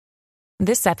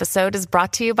This episode is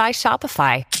brought to you by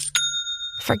Shopify.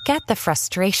 Forget the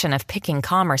frustration of picking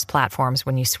commerce platforms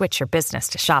when you switch your business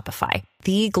to Shopify,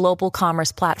 the global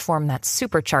commerce platform that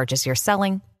supercharges your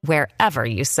selling wherever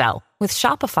you sell. With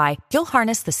Shopify, you'll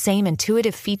harness the same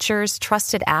intuitive features,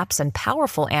 trusted apps, and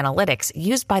powerful analytics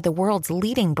used by the world's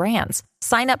leading brands.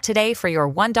 Sign up today for your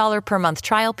 $1 per month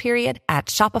trial period at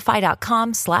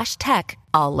shopify.com/tech,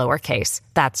 all lowercase.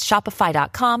 That's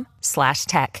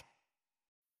shopify.com/tech.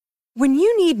 When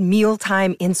you need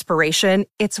mealtime inspiration,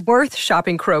 it's worth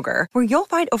shopping Kroger, where you'll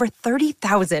find over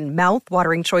 30,000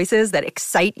 mouth-watering choices that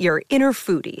excite your inner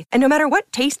foodie. And no matter what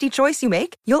tasty choice you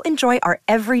make, you'll enjoy our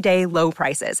everyday low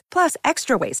prices, plus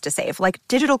extra ways to save, like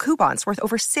digital coupons worth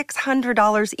over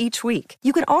 $600 each week.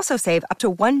 You can also save up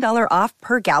to $1 off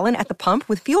per gallon at the pump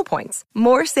with fuel points.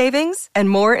 More savings and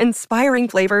more inspiring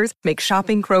flavors make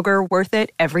shopping Kroger worth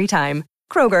it every time.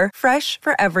 Kroger, fresh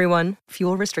for everyone.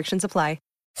 Fuel restrictions apply.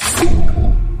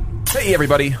 Hey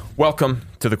everybody, welcome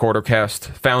to the Quartercast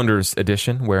Founders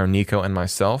Edition, where Nico and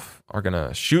myself are going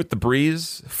to shoot the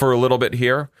breeze for a little bit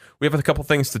here. We have a couple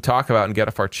things to talk about and get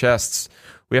off our chests.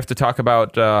 We have to talk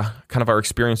about kind of our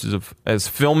experiences as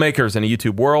filmmakers in a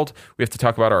YouTube world. We have to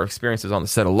talk about our experiences on the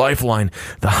set of Lifeline,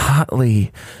 the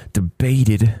hotly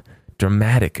debated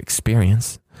dramatic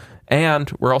experience.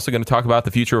 And we're also going to talk about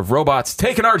the future of robots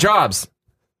taking our jobs.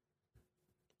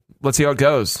 Let's see how it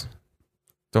goes.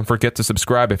 Don't forget to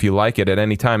subscribe if you like it at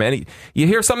any time. You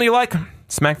hear something you like?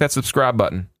 Smack that subscribe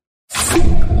button.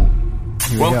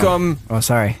 Welcome. Oh,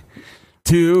 sorry.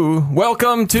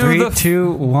 Welcome to 3,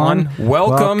 2, 1.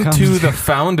 Welcome to the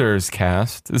Founders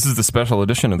Cast. This is the special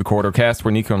edition of the Quartercast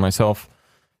where Nico and myself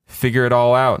figure it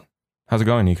all out. How's it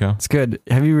going, Nico? It's good.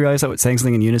 Have you realized that saying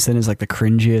something in unison is like the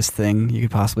cringiest thing you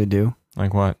could possibly do?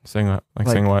 Like what? Saying what? Like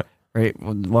saying what? Right,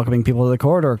 welcoming people to the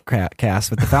Corridor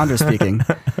Cast with the founder speaking.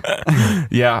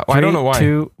 Yeah, well, 3, I don't know why.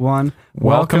 2, 1.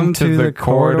 Welcome to the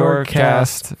Corridor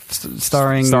Cast,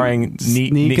 starring Sam,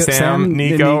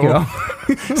 Nico.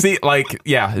 See,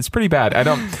 yeah, it's pretty bad. I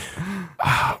don't.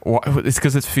 It's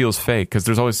because it feels fake. Because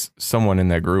there's always someone in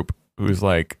that group who's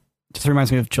like. Just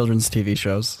reminds me of children's TV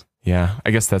shows. Yeah,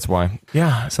 I guess that's why.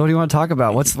 Yeah. So what do you want to talk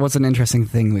about? What's an interesting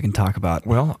thing we can talk about?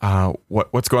 Well,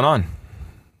 what's going on?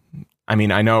 I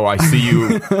mean, I know I see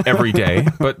you every day,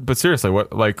 but seriously,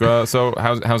 so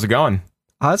how's it going?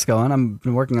 How's it going? I've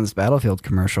been working on this Battlefield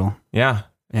commercial. Yeah.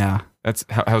 That's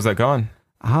how's that going?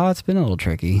 It's been a little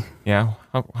tricky. Yeah.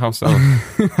 How so?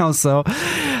 How so?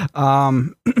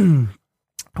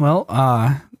 Well,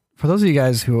 for those of you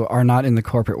guys who are not in the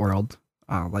corporate world,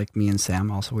 like me and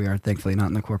Sam, also we are thankfully not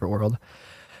in the corporate world.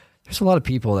 There's a lot of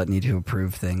people that need to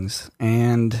approve things,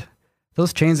 and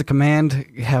those chains of command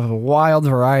have a wild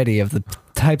variety of the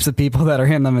types of people that are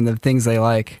in them and the things they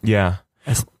like. Yeah.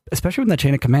 Especially when the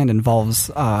chain of command involves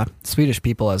Swedish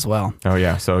people as well. Oh,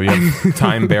 yeah. So you have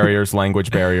time barriers, language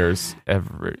barriers,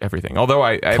 everything.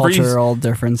 Although cultural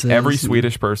differences. Every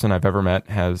Swedish person I've ever met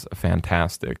has a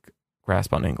fantastic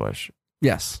grasp on English.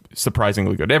 Yes.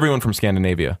 Surprisingly good. Everyone from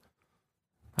Scandinavia.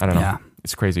 I don't know. Yeah.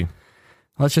 It's crazy.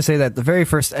 Let's just say that the very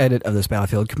first edit of this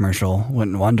Battlefield commercial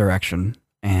went in one direction.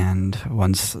 And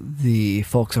once the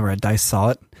folks over at DICE saw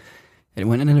it, it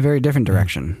went in a very different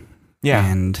direction. Yeah.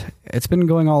 And it's been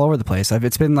going all over the place.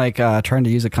 It's been like trying to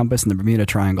use a compass in the Bermuda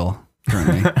Triangle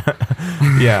currently.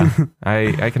 Yeah,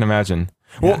 I can imagine.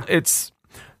 Well,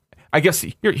 I guess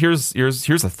here's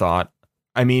a thought.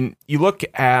 I mean, you look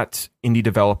at indie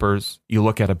developers, you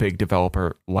look at a big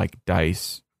developer like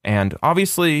DICE, and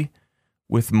obviously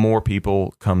with more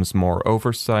people comes more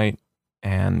oversight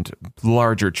and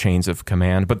larger chains of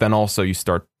command, but then also you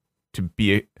start to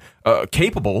be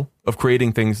capable of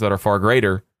creating things that are far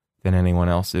greater than anyone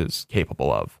else is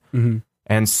capable of. Mm-hmm.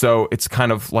 And so it's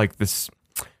kind of like this,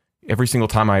 every single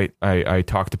time I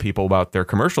talk to people about their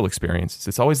commercial experience,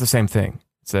 it's always the same thing.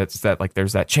 It's that like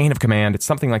there's that chain of command, it's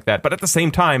something like that. But at the same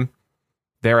time,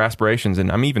 their aspirations,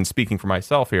 and I'm even speaking for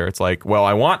myself here, it's like, well,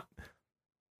 I want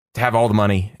to have all the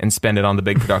money and spend it on the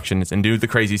big productions and do the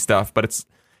crazy stuff, but it's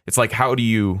like, how do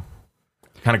you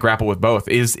kind of grapple with both?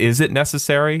 Is it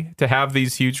necessary to have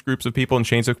these huge groups of people and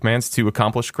chains of commands to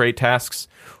accomplish great tasks?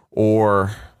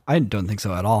 Or I don't think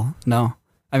so at all. No.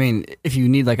 I mean, if you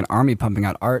need like an army pumping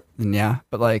out art, then yeah.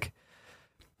 But like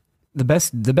the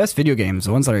best video games,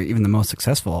 the ones that are even the most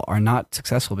successful, are not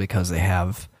successful because they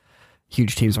have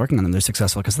huge teams working on them. They're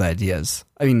successful because of the ideas.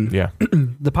 I mean, yeah.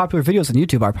 The popular videos on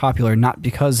YouTube are popular not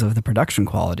because of the production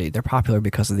quality. They're popular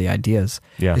because of the ideas.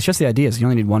 Yeah. It's just the ideas. You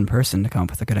only need one person to come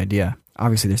up with a good idea.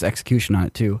 Obviously, there's execution on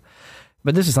it too.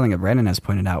 But this is something that Brandon has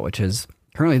pointed out, which is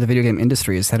currently the video game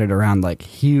industry is centered around like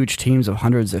huge teams of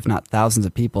hundreds, if not thousands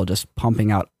of people just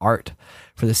pumping out art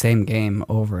for the same game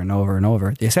over and over and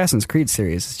over. The Assassin's Creed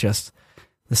series is just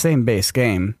the same base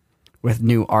game with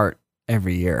new art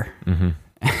every year.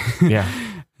 Mm-hmm. Yeah.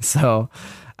 So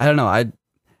I don't know.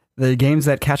 The games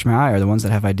that catch my eye are the ones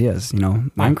that have ideas.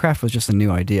 Minecraft was just a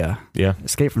new idea. Yeah.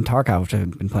 Escape from Tarkov, which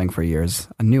I've been playing for years,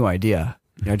 a new idea.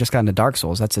 I just got into Dark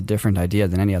Souls. That's a different idea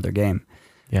than any other game.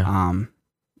 Yeah.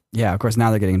 Yeah, of course,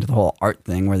 now they're getting into the whole art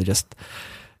thing where they just,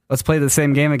 let's play the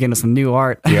same game again with some new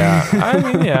art. Yeah.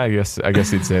 I guess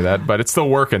you'd say that, but it's still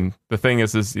working. The thing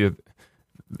is the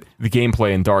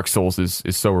gameplay in Dark Souls is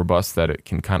so robust that it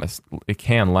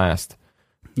can last.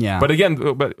 Yeah.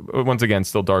 But once again,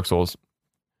 still Dark Souls,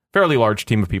 fairly large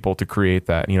team of people to create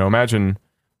that. Imagine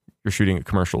you're shooting a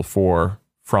commercial for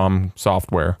From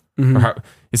Software. Mm-hmm. Or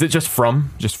is it just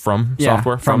from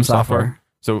software? From software.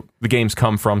 So the games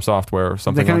come from software or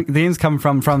something. The games come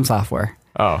from software.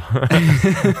 Oh.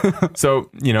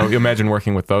 So, you imagine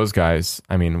working with those guys.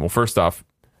 I mean, well, first off,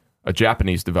 a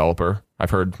Japanese developer. I've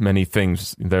heard many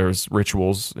things. There's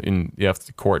rituals you have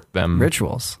to court them.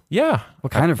 Rituals? Yeah.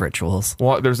 What kind of rituals?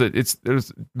 Well, there's a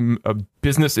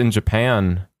business in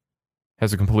Japan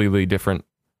has a completely different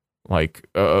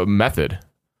method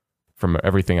from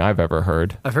everything I've ever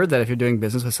heard. I've heard that if you're doing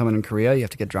business with someone in Korea, you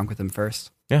have to get drunk with them first.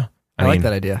 Yeah. I like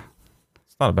that idea.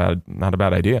 It's not a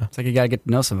bad idea. It's like you got to get to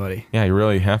know somebody. Yeah, you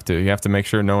really have to. You have to make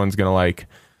sure no one's going to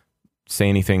say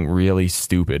anything really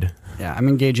stupid. Yeah, I'm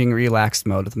engaging relaxed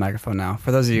mode with the microphone now.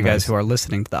 For those of you guys who are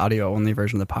listening to the audio only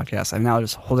version of the podcast, I'm now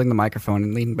just holding the microphone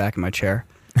and leaning back in my chair.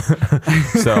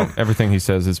 So everything he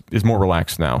says is more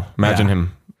relaxed now. Imagine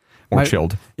him more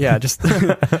chilled. Yeah, just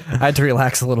I had to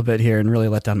relax a little bit here and really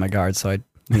let down my guard, so I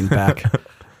leaned back.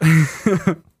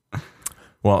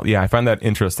 Well, yeah, I find that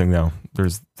interesting though.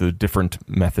 There's the different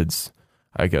methods,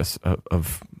 I guess,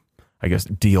 of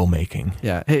deal making.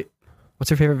 Yeah. Hey,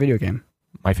 what's your favorite video game?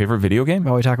 My favorite video game?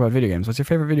 While we talk about video games, what's your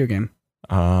favorite video game?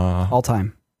 All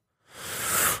time.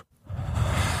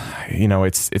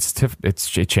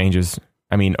 It changes.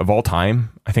 I mean, of all time,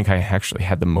 I think I actually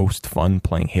had the most fun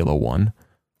playing Halo 1.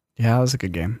 Yeah, that was a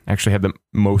good game. I actually had the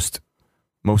most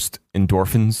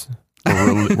endorphins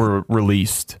were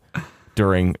released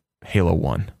during Halo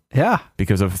 1. Yeah.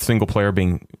 Because of single player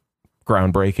being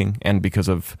groundbreaking and because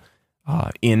of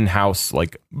in-house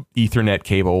Ethernet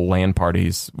cable LAN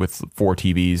parties with 4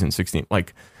 TVs and 16.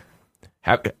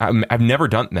 I've never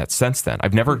done that since then.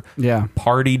 I've never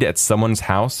partied at someone's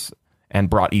house and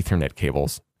brought Ethernet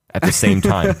cables at the same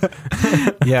time.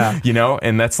 Yeah.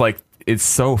 And that's it's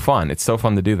so fun. It's so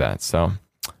fun to do that. So,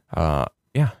 Halo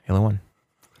 1.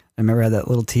 I remember I had that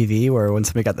little TV where when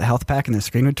somebody got the health pack and the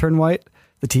screen would turn white,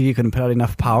 the TV couldn't put out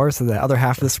enough power, so the other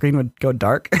half of the screen would go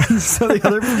dark. So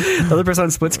the other person on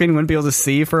split screen wouldn't be able to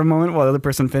see for a moment while the other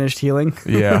person finished healing.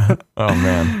 Yeah. Oh,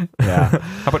 man. Yeah.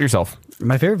 How about yourself?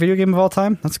 My favorite video game of all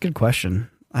time? That's a good question.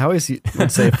 I always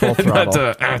would say Full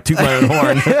Throttle. Not toot my own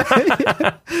horn.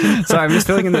 So I'm just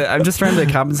trying to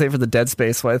compensate for the dead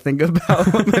space when I think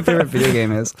about what my favorite video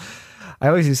game is. I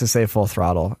always used to say Full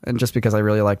Throttle, and just because I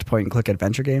really liked point and click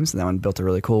adventure games, and that one built a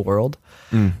really cool world.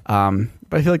 But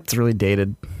I feel like it's really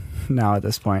dated now at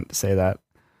this point to say that.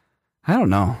 I don't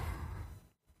know.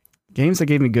 Games that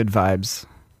gave me good vibes.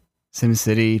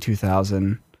 SimCity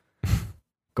 2000.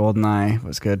 GoldenEye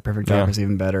was good. Perfect Dark was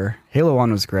even better. Halo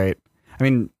 1 was great. I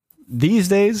mean, these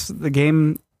days, the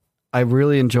game I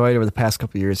really enjoyed over the past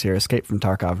couple of years here, Escape from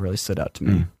Tarkov, really stood out to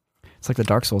me. It's like the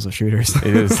Dark Souls of shooters.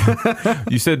 It is.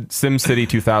 You said SimCity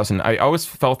 2000. I always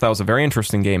felt that was a very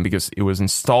interesting game because it was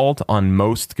installed on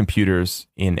most computers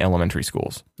in elementary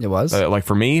schools. It was?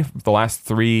 For me, the last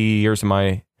 3 years of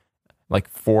my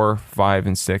 4, 5,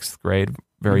 and 6th grade,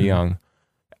 very young,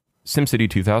 SimCity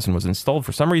 2000 was installed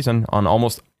for some reason on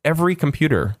almost every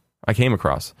computer I came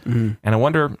across. And I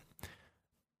wonder...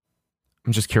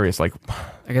 I'm just curious, I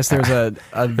guess there's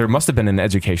there must have been an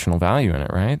educational value in it,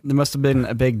 right? There must have been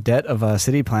a big debt of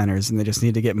city planners, and they just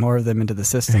need to get more of them into the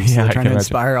system. So they're trying to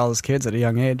inspire all those kids at a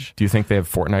young age. Do you think they have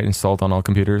Fortnite installed on all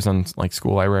computers on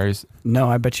school libraries? No,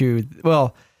 I bet you.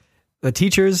 Well, the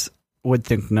teachers would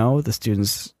think no. The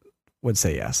students would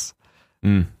say yes.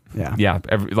 Yeah,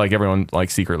 everyone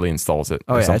secretly installs it.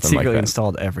 Oh yeah, it's secretly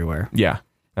installed everywhere. Yeah,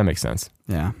 that makes sense.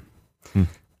 Yeah.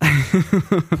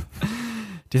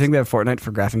 Do you think they have Fortnite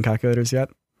for graphing calculators yet?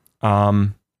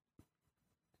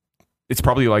 It's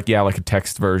probably a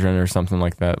text version or something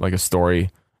like that, like a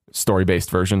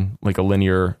story-based version, like a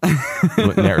linear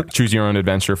choose your own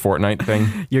adventure Fortnite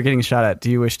thing. You're getting shot at. Do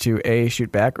you wish to A,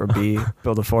 shoot back, or B,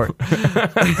 build a fort?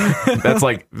 That's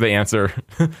the answer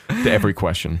to every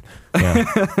question. Yeah.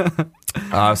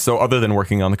 So other than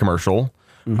working on the commercial,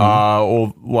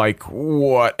 well, like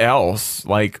what else?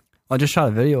 Like, I just shot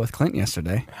a video with Clint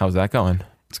yesterday. how's that going?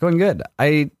 It's going good.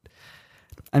 I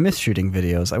miss shooting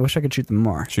videos. I wish I could shoot them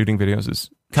more. Shooting videos is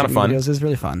kind of Shooting fun. Videos is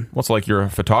really fun. Well, it's like you're a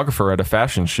photographer at a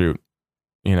fashion shoot,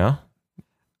 you know?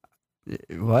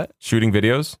 What? Shooting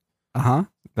videos. Uh-huh.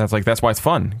 That's why it's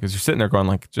fun, because you're sitting there going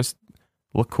like, just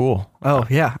look cool. Oh,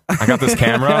 yeah. I got this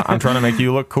camera. I'm trying to make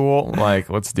you look cool. Like,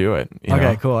 let's do it. You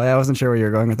Okay, know? cool. I wasn't sure where you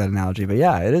were going with that analogy, but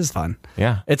yeah, it is fun.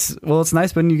 Yeah. It's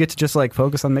nice when you get to just like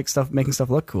focus on making stuff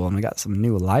look cool. And we got some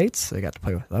new lights. I got to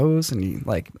play with those, and you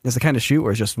like it's the kind of shoot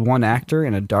where it's just one actor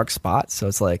in a dark spot. So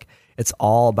it's like it's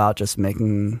all about just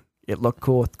making it look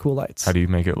cool with cool lights. How do you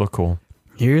make it look cool?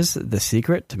 Here's the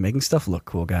secret to making stuff look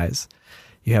cool, guys.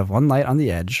 You have one light on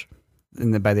the edge.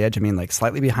 And by the edge, I mean like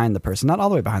slightly behind the person, not all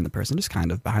the way behind the person, just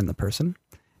kind of behind the person.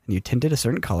 And you tint it a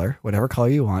certain color, whatever color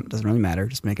you want, doesn't really matter,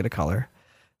 just make it a color.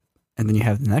 And then you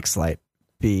have the next light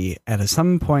be at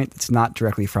some point that's not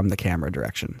directly from the camera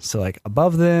direction. So like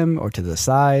above them or to the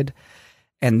side.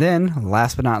 And then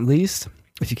last but not least,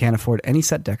 if you can't afford any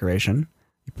set decoration,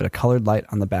 you put a colored light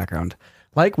on the background.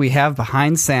 Like we have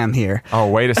behind Sam here. Oh,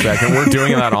 wait a second. We're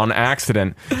doing that on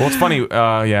accident. Well, it's funny.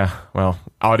 Yeah. Well,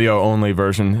 audio only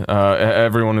version.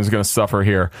 Everyone is going to suffer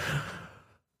here.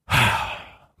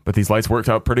 But these lights worked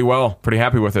out pretty well. Pretty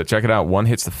happy with it. Check it out. One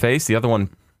hits the face. The other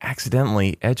one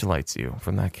accidentally edge lights you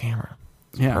from that camera.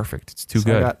 It's perfect. It's too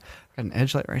good. I got an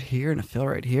edge light right here and a fill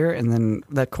right here. And then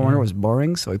that corner was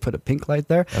boring, so we put a pink light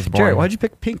there. That's boring. Jared, why'd you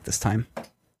pick pink this time?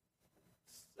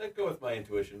 I'd go with my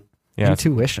intuition. Yeah,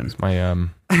 Intuition. it's my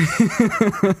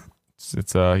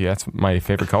it's my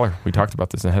favorite color. We talked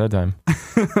about this ahead of time.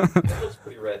 It looks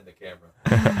pretty red in the camera.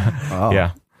 Oh,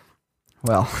 Yeah.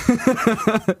 well.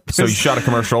 So you shot a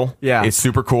commercial. Yeah. It's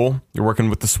super cool. You're working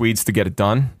with the Swedes to get it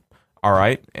done. All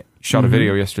right. Shot a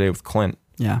video yesterday with Clint.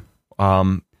 Yeah,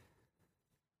 And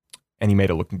he made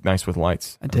it look nice with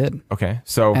lights. I did. Okay.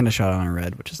 So And a shot on a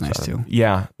red, which is nice too.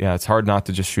 Yeah. It's hard not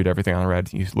to just shoot everything on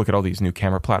red. You look at all these new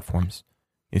camera platforms.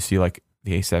 You see like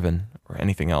the A7 or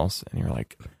anything else, and you're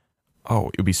like, oh,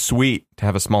 it would be sweet to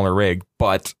have a smaller rig,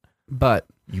 but But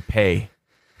you pay.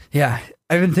 yeah,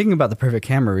 I've been thinking about the perfect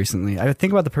camera recently. I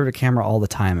think about the perfect camera all the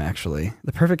time, actually.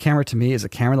 The perfect camera to me is a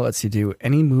camera that lets you do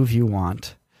any move you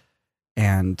want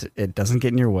and it doesn't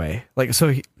get in your way. Like,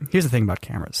 so here's the thing about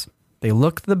cameras. They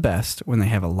look the best when they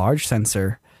have a large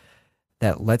sensor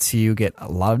that lets you get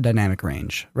a lot of dynamic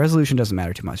range. Resolution doesn't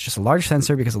matter too much. Just a large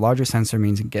sensor, because a larger sensor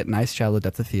means you can get nice shallow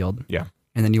depth of field. Yeah.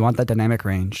 And then you want that dynamic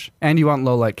range. And you want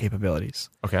low light capabilities.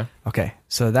 Okay. Okay,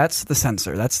 so that's the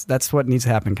sensor. That's what needs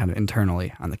to happen kind of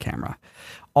internally on the camera.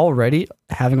 Already,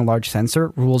 having a large sensor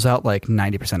rules out like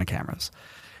 90% of cameras.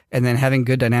 And then having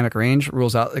good dynamic range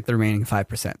rules out like the remaining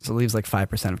 5%. So it leaves like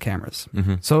 5% of cameras.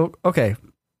 So, okay,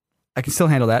 I can still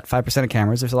handle that. 5% of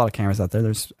cameras. There's a lot of cameras out there.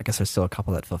 I guess there's still a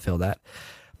couple that fulfill that.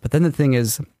 But then the thing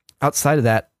is, outside of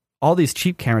that, all these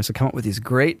cheap cameras will come up with these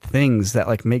great things that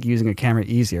like make using a camera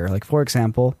easier. Like, for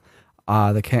example,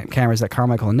 the cameras that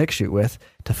Carmichael and Nick shoot with,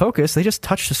 to focus, they just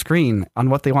touch the screen on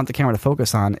what they want the camera to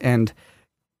focus on. And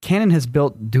Canon has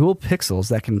built dual pixels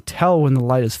that can tell when the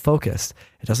light is focused.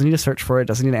 It doesn't need to search for it. It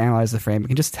doesn't need to analyze the frame. It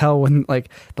can just tell when like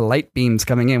the light beams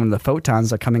coming in, when the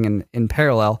photons are coming in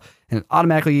parallel, and it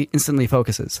automatically instantly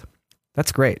focuses.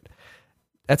 That's great.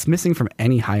 That's missing from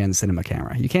any high-end cinema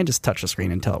camera. You can't just touch the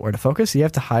screen and tell it where to focus. You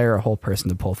have to hire a whole person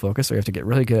to pull focus, or you have to get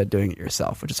really good at doing it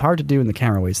yourself, which is hard to do when the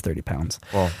camera weighs 30 pounds.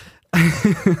 Well, I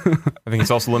think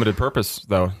it's also limited purpose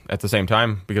though at the same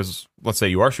time, because let's say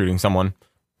you are shooting someone,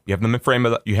 you have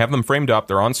them framed up,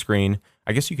 they're on screen.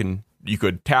 I guess you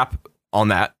could tap on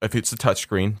that if it's a touch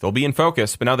screen. They'll be in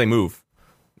focus, but now they move.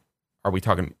 Are we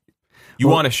talking you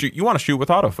want to shoot with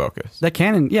autofocus? That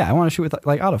Canon, yeah, I want to shoot with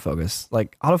like autofocus.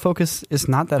 Like autofocus is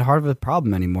not that hard of a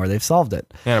problem anymore. They've solved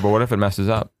it. Yeah, but what if it messes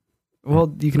up?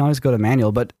 Well, you can always go to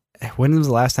manual, but when was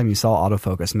the last time you saw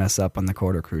autofocus mess up on the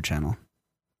Quarter Crew channel?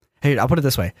 Hey, I'll put it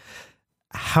this way.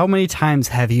 How many times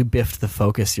have you biffed the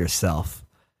focus yourself?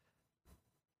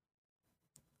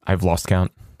 I've lost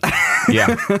count.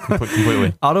 Yeah,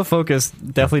 completely. Autofocus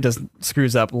definitely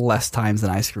screws up less times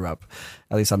than I screw up,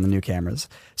 at least on the new cameras.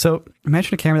 So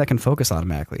imagine a camera that can focus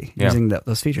automatically using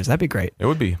those features. That'd be great. It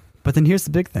would be. But then here's the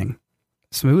big thing.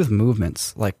 Smooth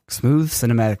movements, like smooth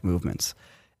cinematic movements.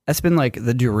 That's been like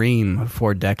the dream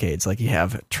for decades. Like you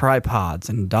have tripods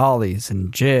and dollies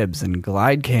and jibs and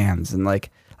glide cams, and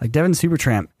like Devin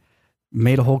Supertramp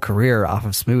made a whole career off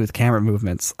of smooth camera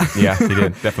movements. Yeah, he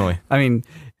did, definitely. I mean,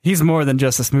 he's more than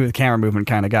just a smooth camera movement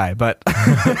kind of guy, but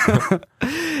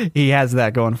he has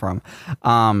that going for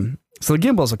him. So the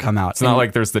gimbals will come out. It's not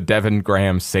like there's the Devin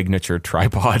Graham signature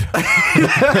tripod.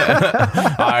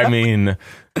 I mean,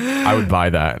 I would buy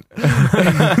that.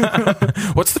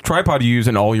 What's the tripod you use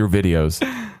in all your videos?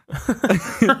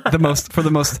 the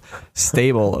most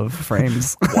stable of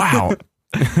frames. Wow.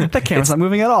 That camera's not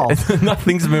moving at all.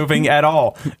 Nothing's moving at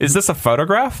all. Is this a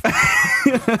photograph?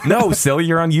 No, silly,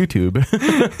 you're on YouTube.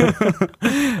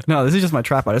 No, this is just my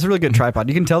tripod. It's a really good tripod.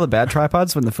 You can tell the bad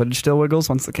tripods when the footage still wiggles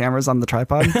once the camera's on the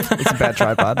tripod. It's a bad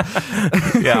tripod.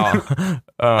 Yeah.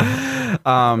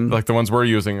 Like the ones we're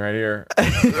using right here.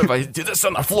 If I do this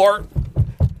on the floor.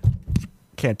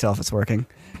 Can't tell if it's working.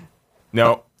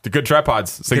 No, the good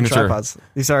tripods. Signature. Good tripods.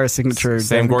 These are signature.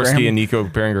 Sam David Gorski Graham. and Nico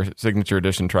Beringer signature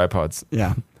edition tripods.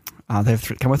 Yeah. They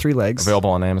have come with 3 legs.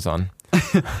 Available on Amazon.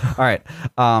 All right.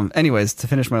 Anyways, to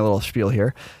finish my little spiel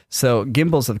here. So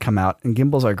gimbals have come out, and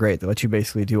gimbals are great. They let you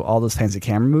basically do all those fancy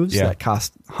camera moves that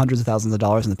cost hundreds of thousands of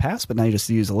dollars in the past, but now you just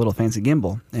use a little fancy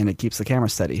gimbal, and it keeps the camera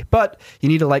steady. But you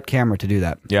need a light camera to do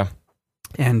that. Yeah.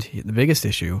 And the biggest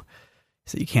issue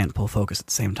is that you can't pull focus at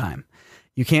the same time.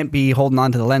 You can't be holding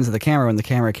on to the lens of the camera when the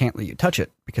camera can't let you touch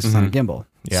it because it's on a gimbal.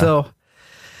 Yeah. So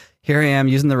here I am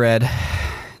using the Red.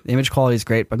 The image quality is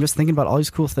great, but I'm just thinking about all these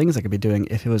cool things I could be doing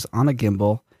if it was on a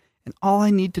gimbal. And all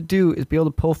I need to do is be able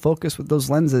to pull focus with those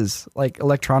lenses, like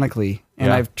electronically.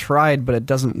 And I've tried, but it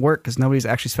doesn't work because nobody's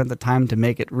actually spent the time to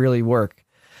make it really work.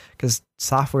 Because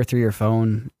software through your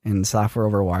phone and software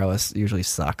over wireless usually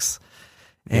sucks.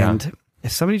 And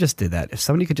if somebody just did that, if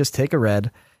somebody could just take a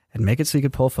Red and make it so you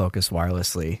could pull focus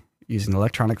wirelessly using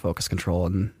electronic focus control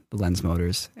and the lens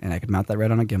motors, and I could mount that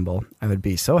Red on a gimbal, I would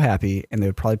be so happy. And they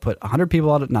would probably put 100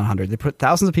 people out of, not 100, they put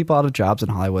thousands of people out of jobs in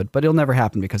Hollywood, but it'll never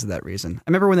happen because of that reason. I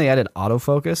remember when they added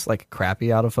autofocus, like crappy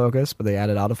autofocus, but they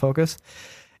added autofocus.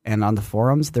 And on the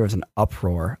forums, there was an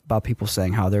uproar about people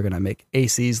saying how they're going to make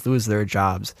ACs lose their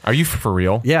jobs. Are you for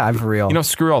real? Yeah, I'm for real. You know,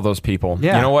 screw all those people.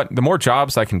 Yeah. You know what? The more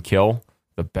jobs I can kill,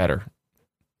 the better.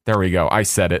 There we go. I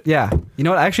said it. Yeah. You know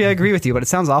what? Actually, I agree with you, but it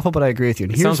sounds awful, but I agree with you.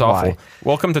 And here's Sounds awful. why.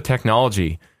 Welcome to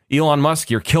technology. Elon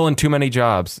Musk, you're killing too many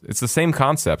jobs. It's the same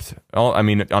concept. I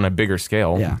mean, on a bigger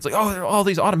scale. Yeah. It's like, oh, all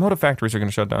these automotive factories are going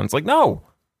to shut down. It's like, no.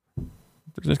 They're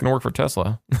just going to work for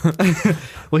Tesla.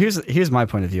 Well, here's my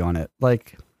point of view on it.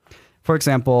 Like, for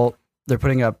example, they're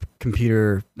putting up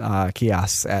computer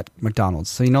kiosks at McDonald's.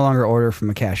 So you no longer order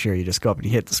from a cashier. You just go up and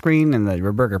you hit the screen and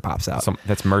your burger pops out.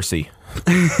 That's mercy.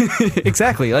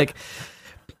 Exactly. Like,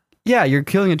 yeah, you're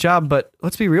killing a job, but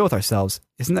let's be real with ourselves.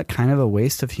 Isn't that kind of a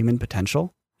waste of human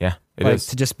potential? Yeah, it is.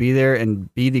 To just be there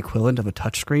and be the equivalent of a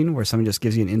touchscreen where somebody just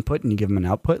gives you an input and you give them an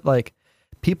output. Like,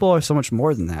 people are so much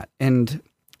more than that. And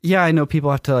yeah, I know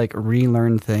people have to like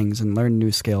relearn things and learn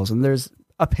new skills. And there's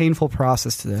a painful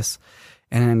process to this.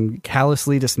 And I'm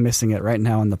callously dismissing it right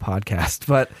now in the podcast.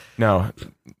 But no,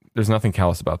 there's nothing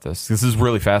callous about this. This is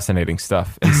really fascinating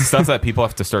stuff. And stuff that people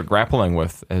have to start grappling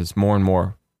with as more and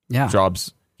more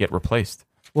jobs get replaced.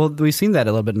 Well, we've seen that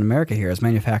a little bit in America here. As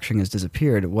manufacturing has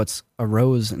disappeared, what's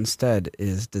arose instead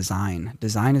is design.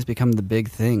 Design has become the big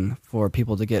thing for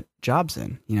people to get jobs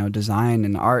in. You know, design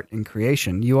and art and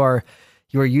creation. You are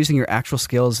using your actual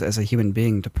skills as a human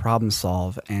being to problem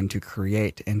solve and to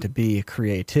create and to be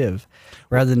creative,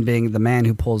 rather than being the man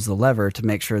who pulls the lever to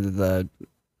make sure that the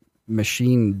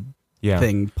machine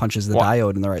thing punches the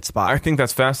diode in the right spot. I think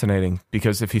that's fascinating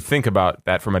because if you think about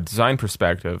that from a design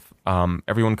perspective,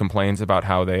 everyone complains about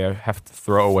how they have to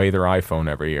throw away their iPhone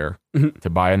every year to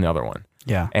buy another one.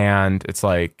 Yeah. And it's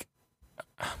like,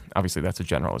 obviously that's a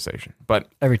generalization, but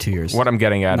every 2 years. What I'm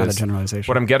getting at not is a generalization.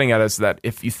 What I'm getting at is that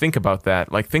if you think about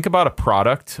that, like think about a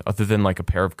product other than like a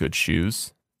pair of good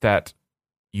shoes that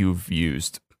you've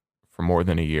used for more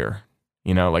than a year.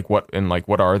 You know, like what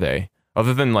are they?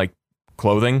 Other than like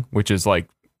clothing, which is like,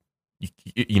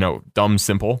 you know, dumb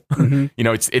simple. You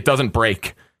know, it doesn't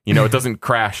break. You know, it doesn't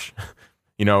crash.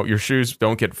 You know, your shoes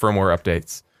don't get firmware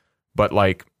updates. But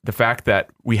like the fact that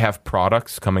we have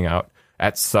products coming out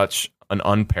at such an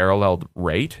unparalleled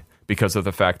rate because of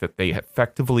the fact that they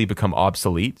effectively become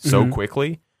obsolete so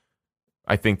quickly,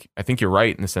 I think you're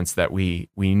right in the sense that we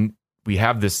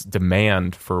have this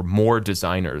demand for more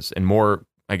designers and more,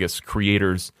 I guess,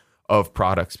 creators of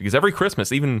products. Because every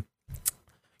Christmas, even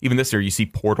this year, you see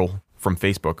Portal from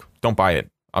Facebook. Don't buy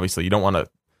it. Obviously, you don't want to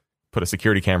put a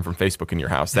security cam from Facebook in your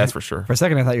house. That's for sure. For a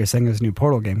second, I thought you were saying there's a new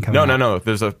Portal game coming out. No.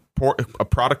 There's a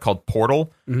product called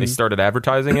Portal. They started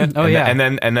advertising it. And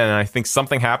then I think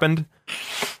something happened.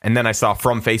 And then I saw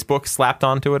From Facebook slapped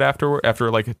onto it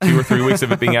after like 2 or 3 weeks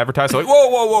of it being advertised. So like,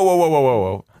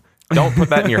 whoa. Don't put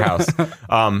that in your house.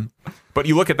 But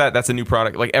you look at that, that's a new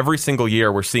product. Like every single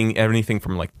year, we're seeing anything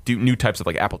from like new types of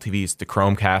like Apple TVs to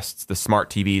Chromecasts, the smart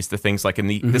TVs, the things like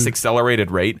this accelerated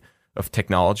rate of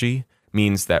technology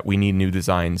means that we need new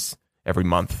designs every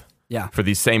month for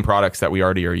these same products that we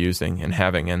already are using and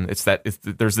having. And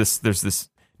there's this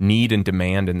need and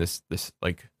demand and this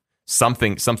like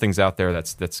something's out there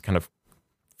that's kind of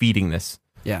feeding this.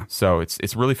 Yeah. So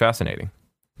it's really fascinating.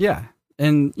 Yeah.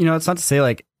 And, you know, it's not to say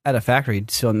like at a factory you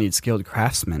still need skilled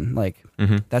craftsmen. Like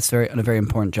that's a very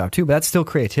important job too, but that's still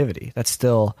creativity. That's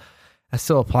still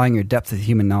applying your depth of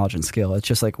human knowledge and skill. It's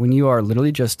just like when you are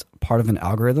literally just part of an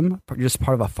algorithm, just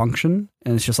part of a function,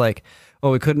 and it's just like,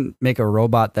 oh, we couldn't make a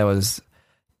robot that was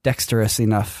dexterous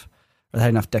enough, or that had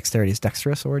enough dexterity. Is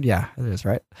dexterous a word? Yeah, it is,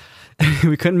 right?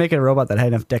 We couldn't make a robot that had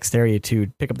enough dexterity to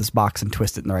pick up this box and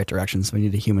twist it in the right direction, so we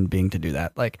need a human being to do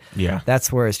that. Like,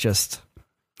 that's where it's just,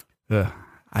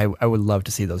 I would love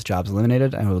to see those jobs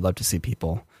eliminated, and I would love to see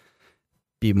people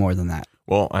be more than that.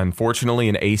 Well, unfortunately,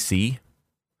 an AC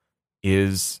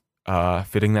is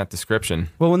fitting that description.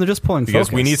 Well, when they're just pulling because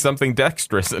focus. we need something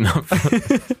dexterous enough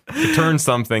to turn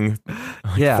something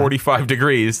 45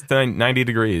 degrees to 90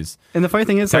 degrees. And the funny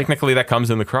thing is, technically, that comes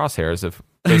in the crosshairs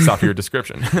based off your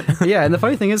description. Yeah, and the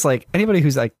funny thing is, like anybody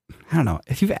who's like, I don't know,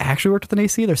 if you've actually worked with an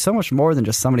AC, there's so much more than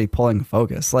just somebody pulling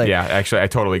focus. Like, yeah, actually, I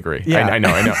totally agree. Yeah. I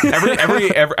know.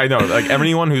 Every I know. Like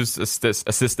anyone who's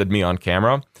assisted me on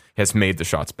camera has made the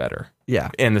shots better. Yeah,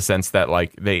 in the sense that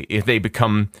like if they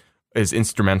become as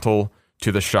instrumental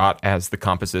to the shot as the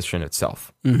composition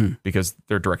itself, because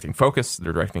they're directing focus,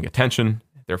 they're directing attention,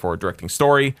 therefore directing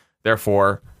story,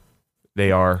 therefore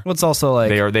they are. Well, it's also like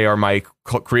they are my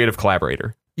creative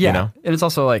collaborator. Yeah, you know? And it's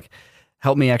also like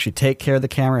help me actually take care of the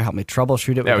camera, help me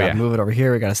troubleshoot it. We got to move it over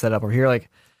here. We got to set it up over here. Like,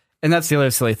 and that's the other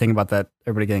silly thing about that.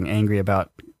 Everybody getting angry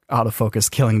about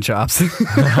autofocus killing jobs.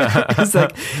 It's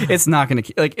like it's not going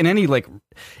to like in any like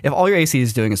if all your AC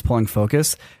is doing is pulling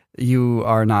focus, you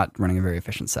are not running a very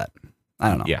efficient set. I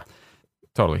don't know. Yeah,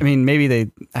 totally. I mean, maybe they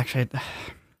actually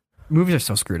movies are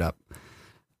so screwed up.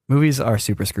 Movies are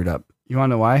super screwed up. You want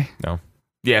to know why? No.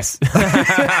 Yes.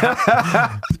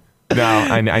 No,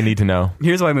 I need to know.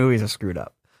 Here's why movies are screwed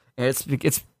up. And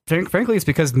it's frankly it's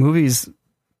because movies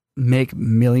make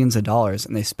millions of dollars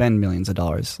and they spend millions of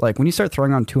dollars. Like when you start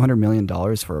throwing on $200 million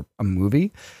for a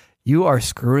movie, you are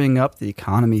screwing up the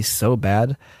economy so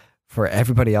bad for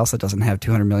everybody else that doesn't have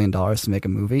 $200 million to make a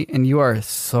movie. And you are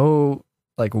so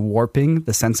like warping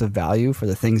the sense of value for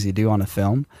the things you do on a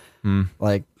film.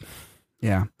 Like,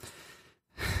 yeah,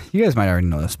 you guys might already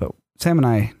know this, but Sam and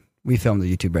I, we filmed a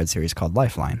YouTube Red series called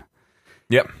Lifeline.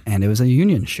 Yep. And it was a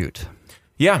union shoot.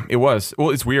 Yeah, it was. Well,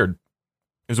 it's weird.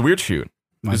 It was a weird shoot.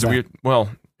 Why is that?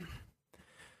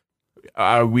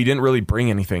 We didn't really bring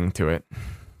anything to it.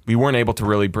 We weren't able to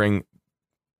really bring.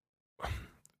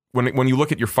 When you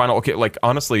look at your final, okay, like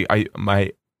honestly, I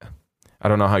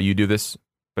don't know how you do this,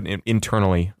 but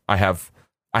internally, I have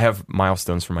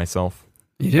milestones for myself.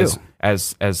 You do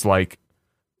as like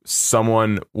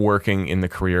someone working in the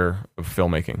career of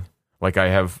filmmaking. Like I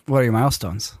have. What are your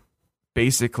milestones?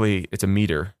 Basically, it's a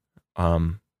meter.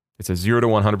 It's a 0 to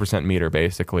 100% meter,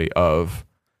 basically, of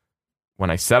when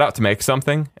I set out to make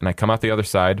something and I come out the other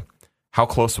side. How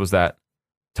close was that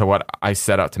to what I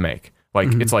set out to make?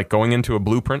 Like it's like going into a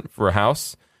blueprint for a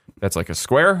house that's like a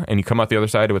square, and you come out the other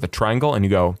side with a triangle, and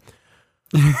you go,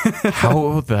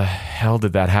 "How the hell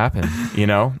did that happen?" You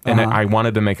know. And I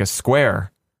wanted to make a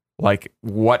square. Like,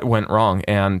 what went wrong?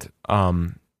 And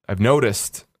I've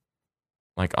noticed,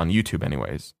 like on YouTube,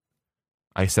 anyways,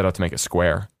 I set out to make a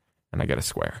square, and I get a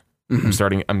square. I'm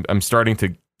starting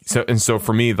to. So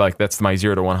for me, like that's my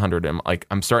 0 to 100.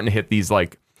 I'm starting to hit these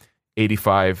like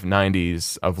 85,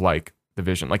 90s of like the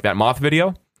vision, like that moth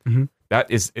video. That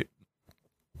is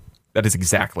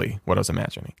exactly what I was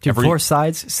imagining. Do you have 4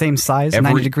 sides, same size,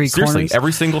 90-degree corners? Seriously,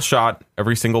 every single shot,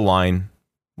 every single line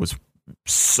was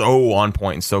so on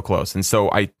point and so close. And so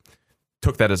I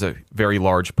took that as a very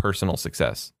large personal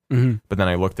success. But then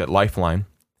I looked at Lifeline,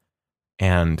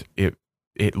 and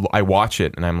I watch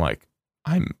it, and I'm like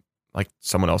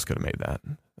someone else could have made that.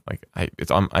 Like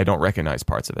I don't recognize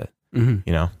parts of it. You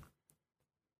know.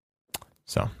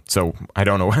 So I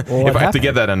don't know if I have to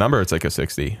give that a number. It's like a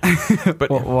 60. But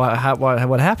what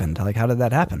happened? Like, how did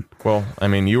that happen? Well, I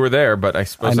mean, you were there, but I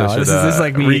suppose I know. should. This is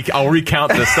like me. I'll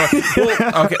recount this stuff.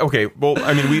 Well, okay. Well,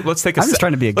 I mean, let's take. I'm just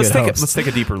trying to be a good host. Let's take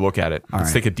a deeper look at it. We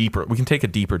can take a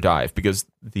deeper dive, because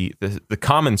the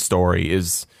common story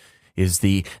is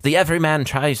the everyman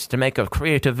tries to make a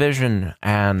creative vision,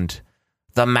 and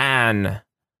the man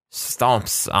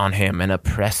stomps on him and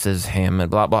oppresses him,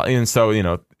 and blah blah. And so, you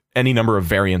know, any number of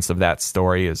variants of that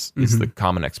story is the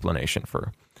common explanation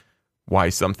for why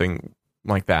something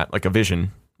like that, like a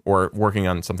vision or working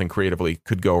on something creatively,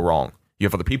 could go wrong. You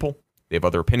have other people, they have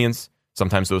other opinions.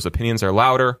 Sometimes those opinions are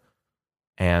louder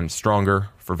and stronger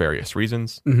for various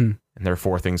reasons, and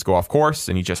therefore things go off course,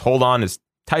 and you just hold on as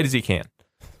tight as you can.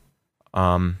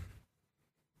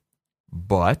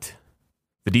 But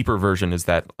the deeper version is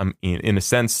that, in a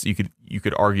sense, you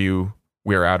could argue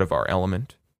we're out of our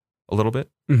element a little bit,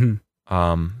 and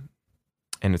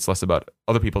it's less about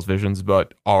other people's visions,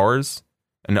 but ours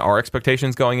and our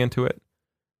expectations going into it.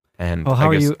 And well, how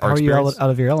are you out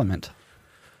of your element?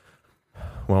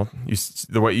 Well,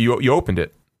 the way you opened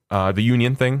it, the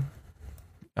union thing,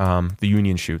 the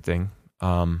union shoot thing.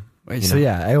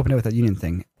 Yeah, I opened it with that union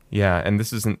thing. Yeah, and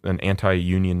this isn't an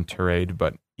anti-union tirade,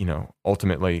 but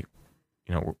ultimately,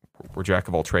 we're jack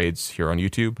of all trades here on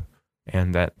YouTube,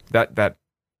 and that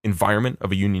environment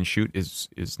of a union shoot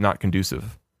is not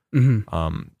conducive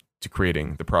to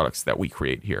creating the products that we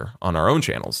create here on our own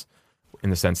channels, in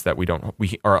the sense that we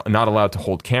are not allowed to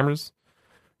hold cameras.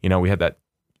 We had that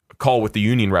call with the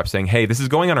union rep saying, hey, this is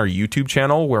going on our YouTube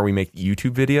channel where we make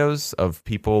YouTube videos of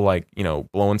people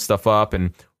blowing stuff up,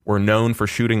 and we're known for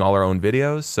shooting all our own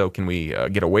videos, so can we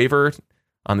get a waiver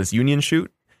on this union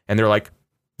shoot? And they're like,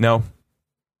 no.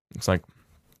 It's like,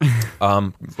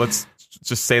 let's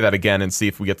just say that again and see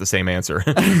if we get the same answer.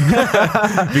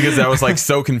 Because that was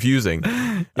so confusing,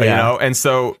 and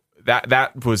so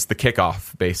that was the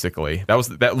kickoff, basically.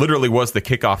 That literally was the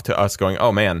kickoff to us going,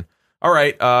 oh man, all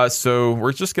right, so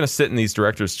we're just gonna sit in these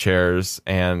directors' chairs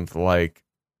and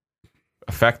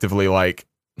effectively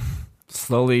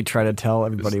slowly try to tell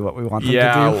everybody what we want them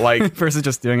to do, versus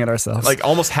just doing it ourselves.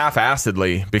 Almost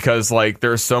half-assedly, because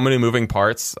there are so many moving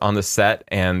parts on the set,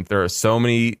 and there are so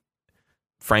many,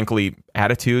 frankly,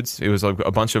 attitudes. It was a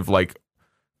bunch of I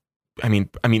mean,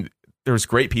 there was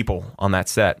great people on that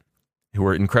set who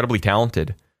were incredibly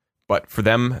talented, but for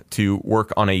them to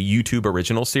work on a YouTube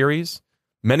original series,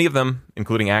 many of them,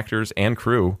 including actors and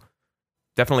crew,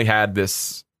 definitely had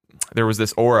this. There was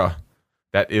this aura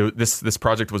that this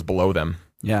project was below them.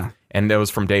 Yeah. And that was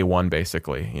from day one,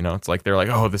 basically. It's they're like,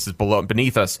 oh, this is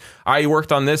beneath us. I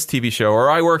worked on this TV show, or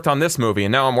I worked on this movie,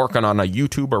 and now I'm working on a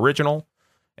YouTube original.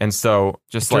 And so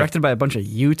just it's directed by a bunch of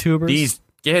YouTubers. These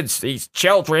kids, these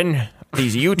children,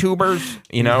 these YouTubers,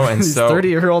 and these so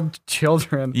 30-year-old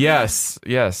children. Yes.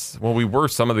 Well, we were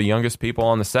some of the youngest people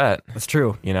on the set. That's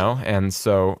true. And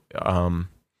so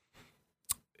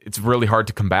it's really hard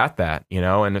to combat that,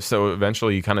 and so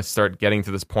eventually you kind of start getting to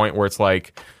this point where it's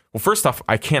like, well, first off,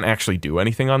 I can't actually do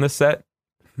anything on this set.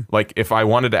 If I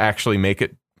wanted to actually make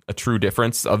it a true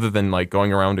difference, other than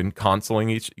going around and consoling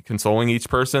each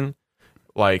person,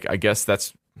 I guess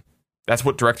that's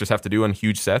what directors have to do on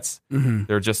huge sets.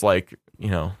 They're just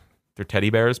they're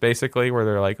teddy bears, basically, where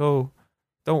they're like, oh,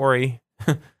 don't worry,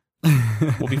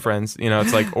 we'll be friends.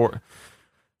 It's or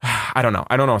I don't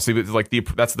know. See, it's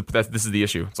this is the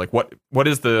issue. It's what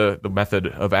is the method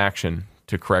of action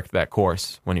to correct that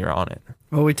course when you're on it?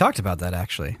 Well, we talked about that,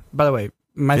 actually. By the way,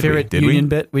 my favorite union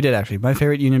bit. We did, actually. My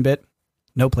favorite union bit: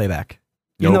 no playback.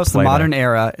 Even though it's the modern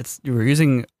era, you were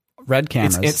using red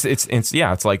cameras.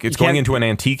 It's going into an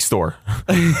antique store.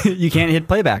 You can't hit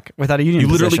playback without a union. You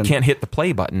literally position. can't hit the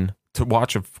play button to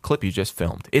watch a clip you just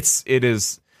filmed. It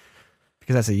is.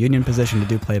 Because that's a union position to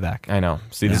do playback. I know.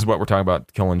 See, this is what we're talking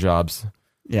about, killing jobs.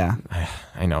 Yeah.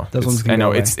 I know. Those ones can I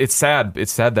know. go away. It's sad.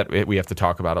 It's sad that we have to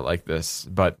talk about it like this,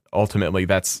 but ultimately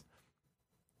that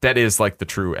is the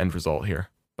true end result here.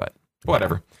 But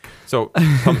whatever. Yeah. So,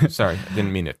 sorry, I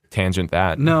didn't mean to tangent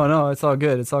that. No, it's all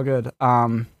good. It's all good.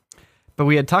 But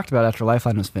we had talked about after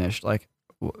Lifeline was finished,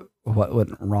 what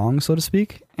went wrong, so to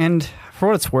speak. And for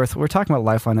what it's worth, we're talking about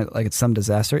Lifeline like it's some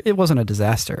disaster. It wasn't a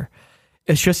disaster.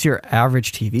 It's just your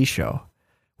average TV show,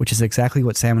 which is exactly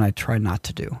what Sam and I try not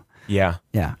to do. Yeah.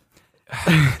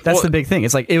 That's the big thing.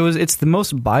 It's the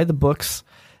most by the books,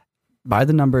 by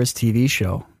the numbers TV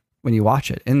show when you watch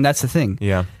it. And that's the thing.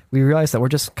 Yeah. We realize that we're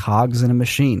just cogs in a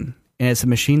machine. And it's a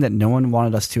machine that no one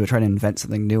wanted us to try to invent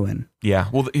something new in. Yeah.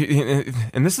 Well,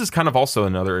 and this is kind of also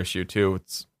another issue too.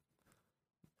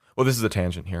 This is a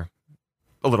tangent here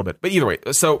a little bit, but either way.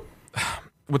 So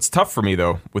what's tough for me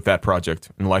though, with that project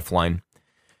and Lifeline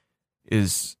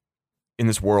is in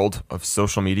this world of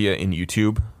social media and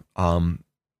YouTube,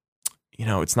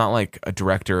 it's not like a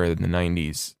director in the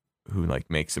 90s who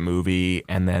makes a movie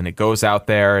and then it goes out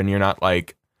there and you're not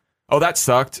like, oh, that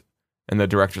sucked. And the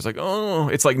director's like, oh,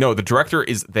 it's no, the director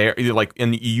is there.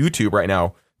 In YouTube right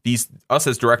now, us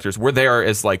as directors, we're there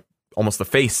as almost the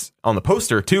face on the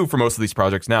poster too for most of these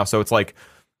projects now. So it's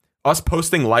us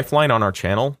posting Lifeline on our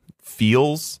channel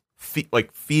feels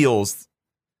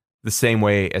the same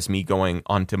way as me going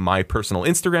onto my personal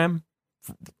Instagram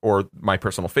or my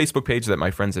personal Facebook page that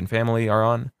my friends and family are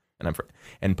on,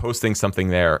 and posting something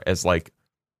there as like,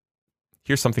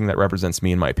 here's something that represents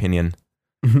me in my opinion.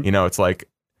 You know, it's like,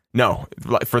 no,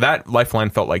 for that, Lifeline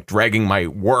felt like dragging my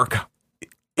work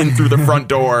in through the front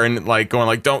door and like going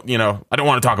like, I don't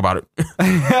want to talk about it.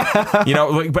 You know,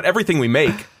 like, but everything we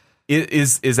make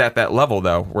is at that level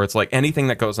though, where it's like anything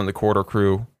that goes on the Quarter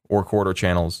Crew or Quarter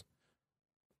channels,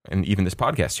 and even this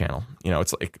podcast channel, you know,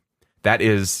 it's like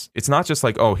it's not just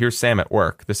like, oh, here's Sam at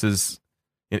work.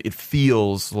 It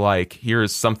feels like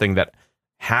here's something that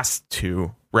has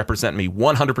to represent me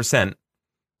 100%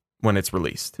 when it's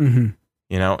released. You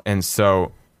know, and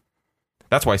so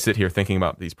that's why I sit here thinking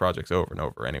about these projects over and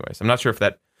over anyways. I'm not sure if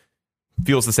that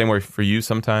feels the same way for you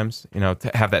sometimes, you know,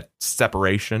 to have that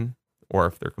separation or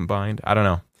if they're combined. I don't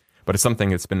know. But it's something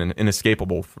that's been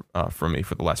inescapable for me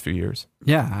for the last few years.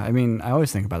 Yeah, I mean, I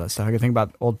always think about that stuff. I can think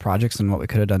about old projects and what we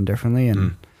could have done differently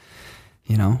and,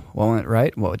 you know, what went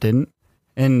right, what didn't.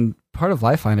 And part of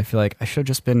Lifeline, I feel like I should have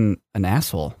just been an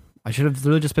asshole. I should have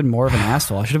really just been more of an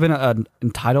asshole. I should have been an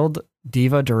entitled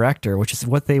diva director, which is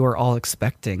what they were all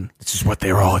expecting. This is what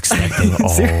they were all expecting.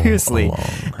 Seriously.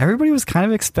 Along. Everybody was kind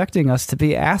of expecting us to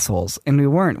be assholes, and we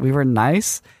weren't. We were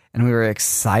nice, and we were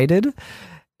excited.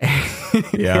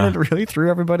 Yeah. And it really threw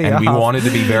everybody and off. we wanted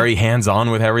to be very hands-on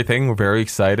with everything. We're very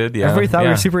excited. Yeah. Everybody thought we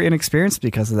were super inexperienced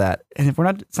because of that. And if we're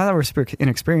not, it's not that we're super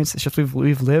inexperienced. It's just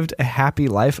we've lived a happy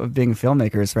life of being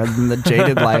filmmakers rather than the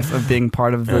jaded life of being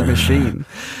part of the machine.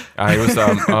 I was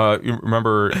you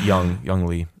remember Young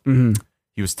Lee.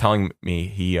 He was telling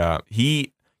me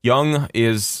Young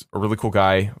is a really cool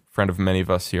guy, friend of many of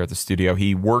us here at the studio.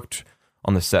 He worked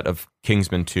on the set of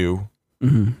Kingsman 2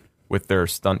 with their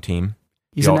stunt team.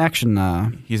 He's an action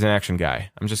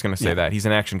guy. I'm just going to say that. He's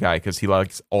an action guy because he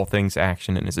likes all things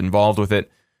action and is involved with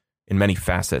it in many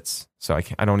facets. So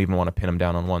I don't even want to pin him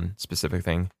down on one specific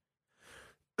thing.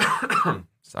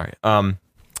 Sorry.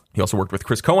 He also worked with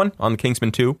Chris Cohen on the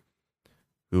Kingsman 2,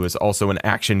 who is also an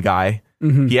action guy.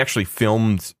 He actually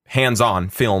filmed,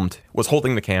 was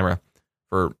holding the camera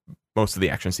for most of the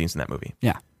action scenes in that movie.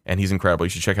 Yeah. And he's incredible. You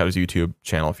should check out his YouTube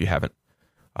channel if you haven't.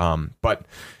 But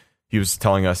he was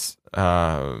telling us,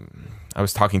 I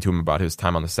was talking to him about his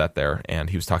time on the set there, and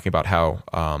he was talking about how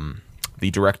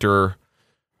the director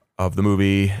of the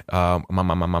movie,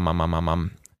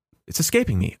 it's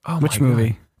escaping me. Oh, which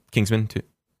movie? Kingsman 2.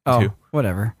 Oh,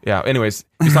 whatever. Yeah. Anyways,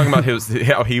 he was talking about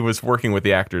how he was working with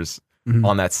the actors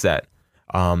on that set.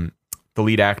 The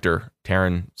lead actor,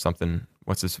 Taron something.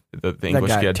 What's the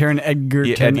English kid? Taron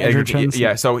Egerton.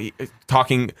 Yeah. So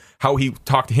how he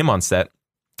talked to him on set.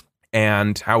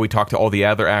 And how we talked to all the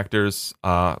other actors,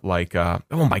 oh my God,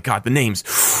 the names.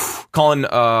 Colin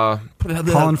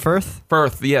Firth?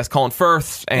 Firth, yes, Colin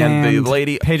Firth. And the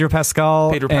lady. Pedro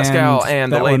Pascal.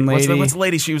 And the lady. What's the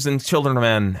lady? She was in Children of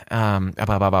Men.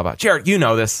 Jared, you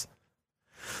know this.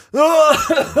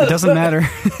 It doesn't matter.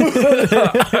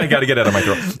 I got to get it out of my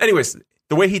throat. Anyways,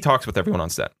 the way he talks with everyone on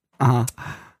set.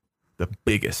 The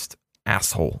biggest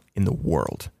asshole in the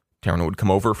world. Taron would come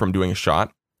over from doing a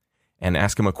shot and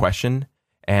ask him a question,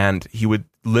 and he would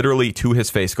literally to his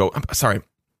face go, "I'm sorry,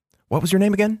 what was your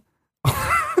name again?"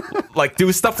 Like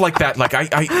do stuff like that, like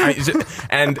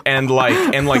and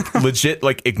legit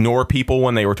like ignore people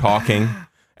when they were talking,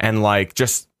 and like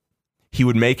just he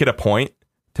would make it a point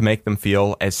to make them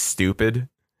feel as stupid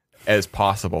as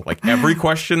possible. Like every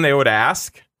question they would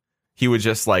ask, he would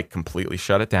just like completely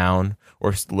shut it down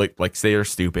or like say they're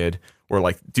stupid or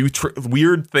like do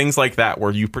weird things like that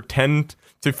where you pretend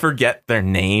to forget their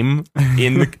name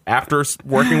after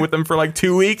working with them for like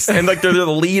 2 weeks and like they're the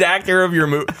lead actor of your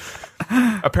movie.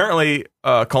 Apparently,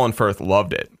 Colin Firth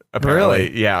loved it. Apparently,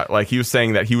 really? Yeah. Like he was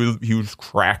saying that he was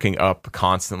cracking up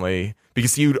constantly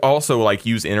because he would also like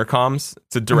use intercoms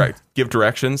to give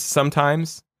directions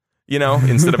sometimes. You know,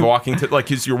 instead of walking to like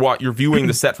because you're viewing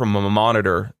the set from a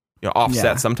monitor, you know,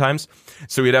 offset sometimes.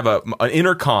 So we'd have an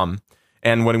intercom.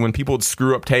 And when people would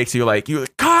screw up takes, you're like,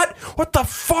 cut! What the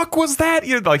fuck was that?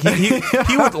 You're like, he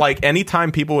would like,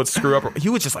 anytime people would screw up, he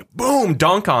would just like, boom,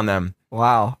 dunk on them.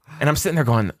 Wow. And I'm sitting there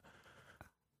going,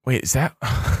 wait, is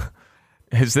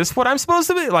this what I'm supposed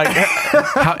to be? Like,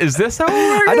 is this how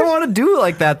I don't want to do it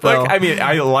like that, though.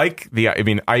 Like,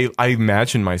 I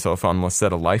imagine myself on the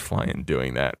set of Lifeline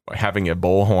doing that, having a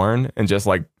bullhorn and just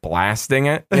like blasting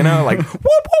it, you know, like,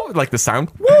 whoop, whoop, like the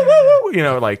sound, whoop, whoop, whoop, you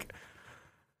know, like,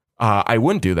 I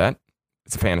wouldn't do that.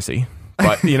 It's a fantasy,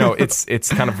 but you know, it's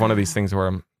kind of one of these things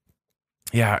where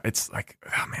it's like,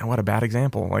 oh man, what a bad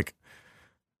example. Like,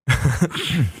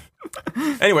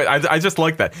 Anyway, I just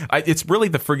like that. It's really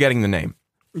the forgetting the name.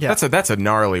 Yeah. That's a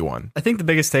gnarly one. I think the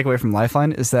biggest takeaway from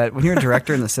Lifeline is that when you're a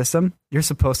director in the system, you're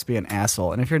supposed to be an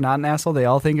asshole. And if you're not an asshole, they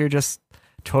all think you're just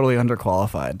totally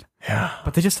underqualified. Yeah.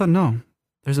 But they just don't know.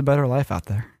 There's a better life out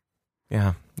there.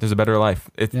 Yeah. There's a better life.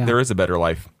 Yeah. There is a better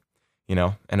life,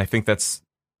 and I think that's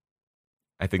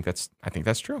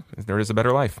true. There is a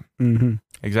better life. Mm-hmm.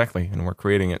 Exactly. And we're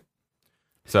creating it.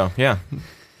 So yeah,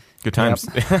 good times.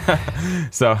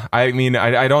 So, I mean,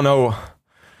 I don't know.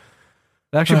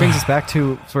 It actually brings us back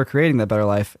to, so we're creating that better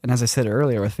life. And as I said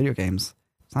earlier with video games,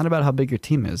 it's not about how big your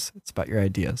team is. It's about your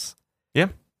ideas. Yeah.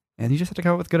 And you just have to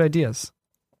come up with good ideas.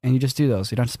 And you just do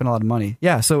those. You don't have to spend a lot of money.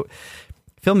 Yeah, so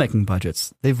filmmaking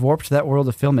budgets. They've warped that world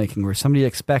of filmmaking where somebody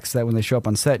expects that when they show up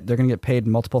on set, they're going to get paid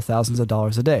multiple thousands of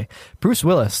dollars a day. Bruce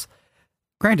Willis,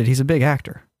 granted, he's a big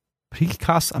actor, but he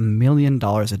costs $1 million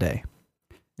a day.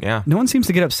 Yeah. No one seems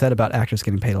to get upset about actors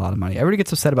getting paid a lot of money. Everybody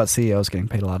gets upset about CEOs getting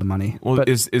paid a lot of money. Well, but,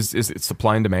 is it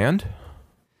supply and demand?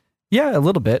 yeah, a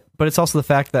little bit, but it's also the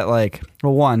fact that, like,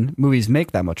 well, one, movies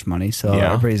make that much money, so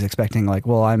Yeah. everybody's expecting, like,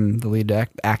 well, I'm the lead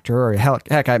actor, or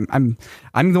heck, I'm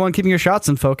the one keeping your shots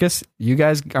in focus. You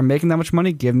guys are making that much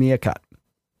money. Give me a cut.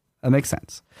 That makes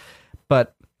sense.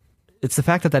 But it's the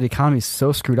fact that economy is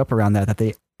so screwed up around that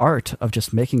the art of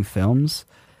just making films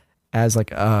as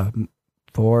like a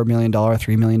 $4 million,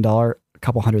 $3 million, a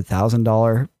couple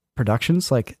 $100,000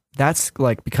 productions, like that's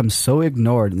like becomes so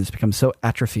ignored and it's become so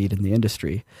atrophied in the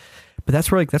industry. But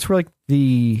that's where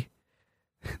the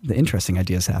interesting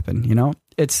ideas happen.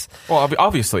 It's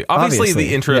obviously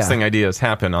the interesting ideas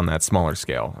happen on that smaller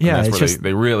scale. Yeah, that's where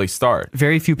they really start.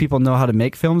 Very few people know how to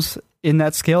make films in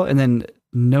that scale, and then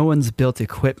no one's built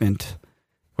equipment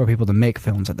for people to make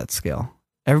films at that scale.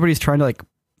 Everybody's trying to like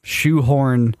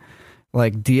shoehorn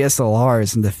like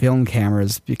DSLRs into film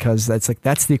cameras because that's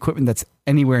the equipment that's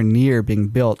anywhere near being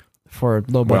built for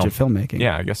low budget filmmaking.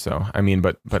 Yeah, I guess so. I mean,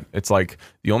 but it's like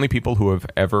the only people who have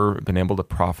ever been able to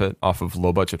profit off of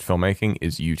low budget filmmaking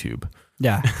is YouTube.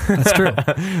 Yeah, that's true.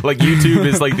 Like YouTube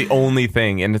is like the only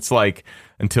thing, and it's like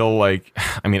until like,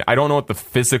 I mean, I don't know what the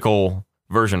physical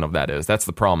version of that is. That's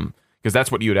the problem, because that's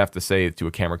what you would have to say to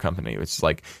a camera company. It's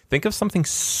like, think of something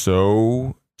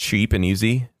so cheap and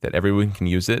easy that everyone can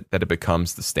use it, that it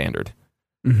becomes the standard.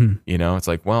 Mm-hmm. It's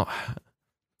like, well,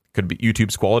 could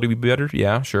YouTube's quality be better?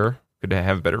 Yeah, sure. Could it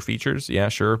have better features? Yeah,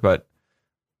 sure. But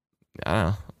I don't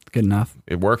know. Good enough.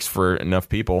 It works for enough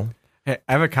people. Hey,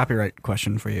 I have a copyright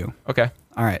question for you. Okay.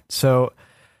 All right. So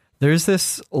there's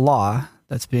this law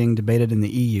that's being debated in the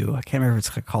EU. I can't remember if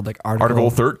it's called like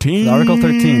Article 13. Article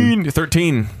 13.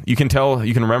 13. You can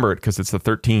remember it because it's the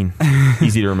 13.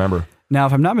 Easy to remember. Now,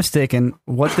 if I'm not mistaken,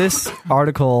 what this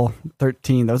Article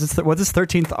 13, what this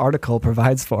 13th article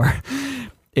provides for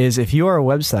is if you are a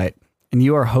website and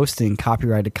you are hosting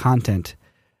copyrighted content,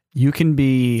 you can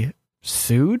be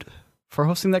sued for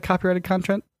hosting that copyrighted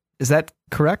content. Is that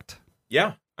correct?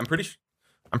 Yeah, I'm pretty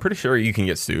sure you can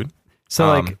get sued.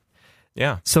 So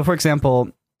yeah. So for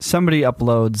example, somebody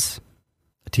uploads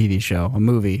a TV show, a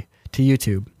movie to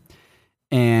YouTube,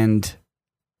 and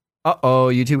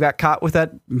YouTube got caught with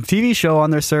that TV show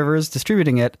on their servers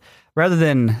distributing it. Rather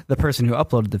than the person who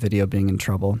uploaded the video being in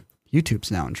trouble,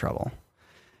 YouTube's now in trouble,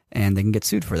 and they can get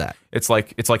sued for that. It's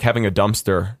like having a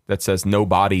dumpster that says no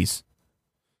bodies,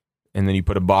 and then you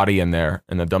put a body in there,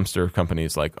 and the dumpster company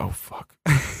is like, oh fuck,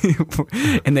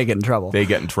 and they get in trouble. They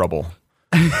get in trouble.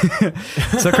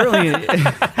 So currently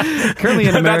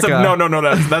in America,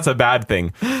 that's a bad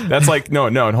thing. That's like no.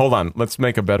 Hold on, let's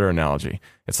make a better analogy.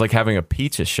 It's like having a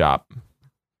pizza shop.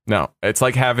 No, it's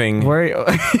like having.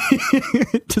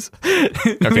 Just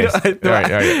okay. All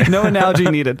right. No analogy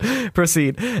needed.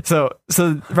 Proceed. So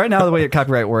right now the way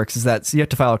copyright works is that you have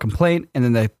to file a complaint, and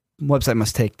then the website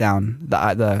must take down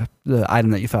the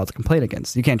item that you filed a complaint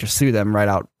against. You can't just sue them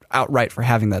outright for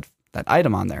having that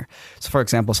item on there. So for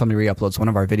example, somebody re-uploads one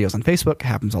of our videos on Facebook,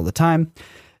 happens all the time.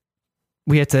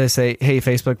 We have to say, hey,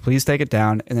 Facebook, please take it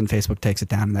down. And then Facebook takes it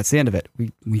down, and that's the end of it.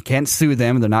 We can't sue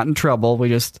them. They're not in trouble. They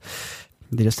just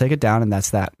take it down, and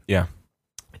that's that. Yeah.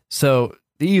 So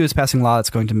the EU is passing a law that's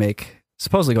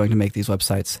supposedly going to make these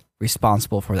websites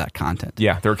responsible for that content.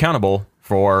 Yeah, they're accountable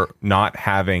for not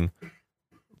having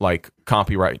like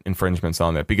copyright infringements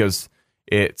on it, because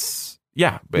it's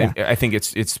I think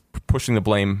it's pushing the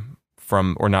blame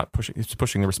from, or not pushing, it's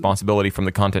pushing the responsibility from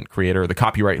the content creator, the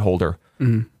copyright holder.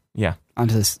 Mm-hmm. Yeah.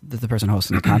 Onto the person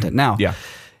hosting the content. Now, yeah.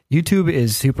 YouTube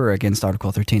is super against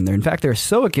Article 13. They're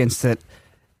so against it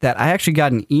that I actually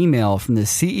got an email from the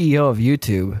CEO of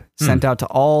YouTube sent out to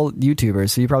all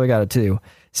YouTubers, so you probably got it too,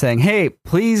 saying, "Hey,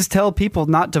 please tell people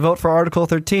not to vote for Article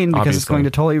 13 because it's Obviously. going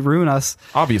to totally ruin us."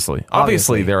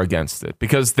 Obviously, they're against it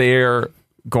because they're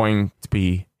going to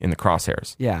be in the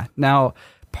crosshairs. Yeah. Now,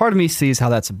 part of me sees how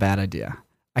that's a bad idea.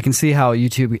 I can see how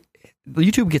YouTube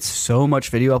gets so much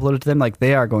video uploaded to them, like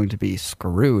they are going to be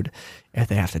screwed if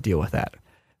they have to deal with that.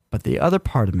 But the other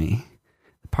part of me,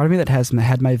 the part of me that has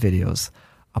had my videos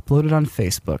uploaded on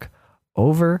Facebook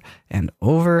over and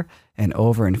over and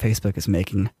over, and Facebook is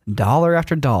making dollar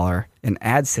after dollar in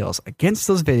ad sales against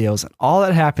those videos, and all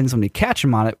that happens when we catch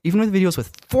them on it, even with videos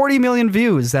with 40 million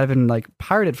views that have been like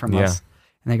pirated from us,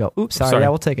 and they go, "Oops, sorry, yeah,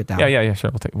 we'll take it down." Yeah,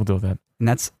 sure, we'll deal with that.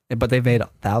 And but they've made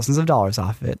thousands of dollars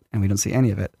off of it, and we don't see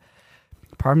any of it.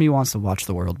 Part of me wants to watch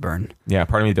the world burn. Yeah,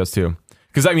 part of me does too.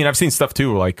 Because I mean, I've seen stuff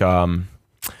too, like not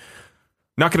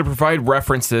going to provide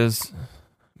references,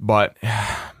 but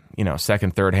you know,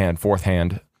 second, third hand, fourth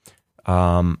hand.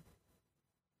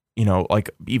 You know, like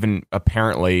even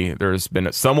apparently there's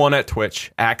been someone at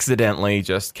Twitch accidentally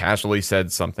just casually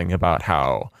said something about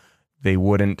how they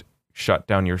wouldn't shut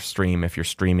down your stream if you're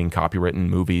streaming copywritten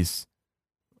movies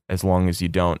as long as you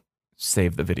don't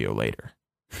save the video later.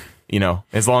 You know,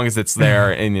 as long as it's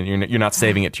there and you're not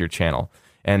saving it to your channel.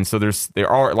 And so there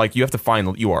are like, you have to find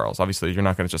URLs. Obviously, you're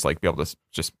not going to just like be able to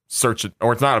just search it,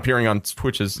 or it's not appearing on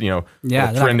Twitch's, you know,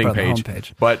 trending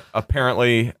page. But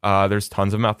apparently, there's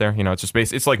tons of them out there. You know, it's just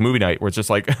it's like movie night where it's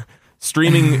just like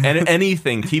streaming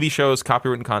anything, TV shows,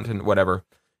 copywritten content, whatever.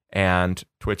 And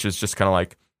Twitch is just kind of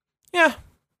like, yeah,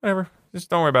 whatever.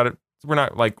 Just don't worry about it. We're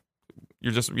not like,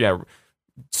 you're just,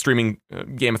 streaming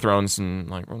Game of Thrones, and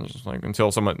like, we're just like,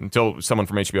 until someone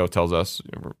from HBO tells us,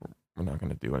 we're not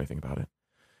going to do anything about it.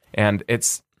 And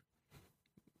it's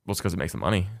because it makes them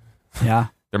money. Yeah.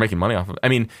 They're making money off of it. I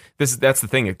mean, that's the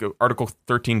thing. Article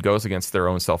 13 goes against their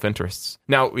own self-interests.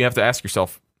 Now, you have to ask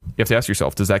yourself,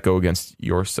 does that go against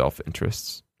your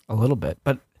self-interests? A little bit,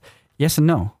 but yes and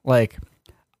no. Like,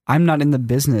 I'm not in the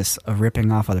business of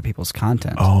ripping off other people's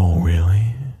content. Oh,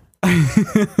 really?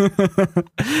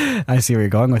 I see where you're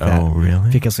going with that. Oh,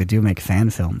 really? Because we do make fan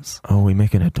films. Oh, we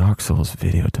making a Dark Souls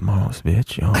video tomorrow,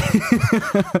 bitch. Oh.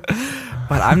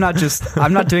 But I'm not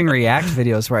doing react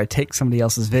videos where I take somebody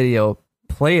else's video,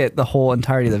 play it the whole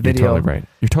entirety of the video.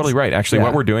 You're totally right. Actually,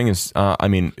 what we're doing is, I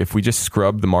mean, if we just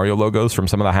scrub the Mario logos from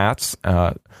some of the hats,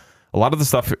 a lot of the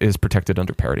stuff is protected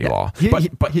under parody law.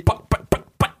 But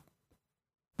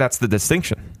that's the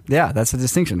distinction. Yeah, that's the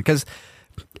distinction. Because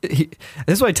this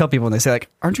is what I tell people when they say, like,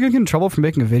 aren't you going to get in trouble for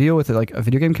making a video with like a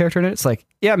video game character in it? It's like,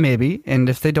 yeah, maybe. And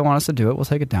if they don't want us to do it, we'll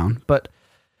take it down. But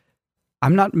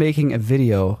I'm not making a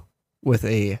video with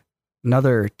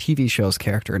another TV show's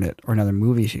character in it or another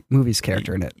movie's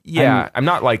character in it. Yeah, I'm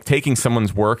not like taking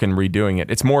someone's work and redoing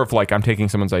it. It's more of like I'm taking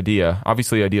someone's idea.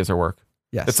 Obviously, ideas are work.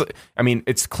 Yes.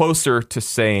 It's closer to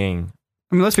saying.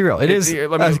 I mean, let's be real. It is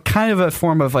kind of a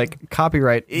form of like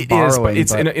copyright borrowing.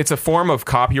 It's a form of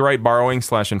copyright borrowing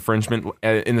 / infringement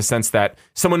in the sense that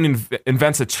someone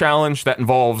invents a challenge that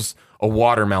involves a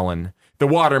watermelon, the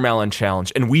watermelon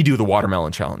challenge, and we do the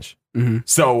watermelon challenge. Mm-hmm.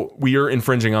 So we are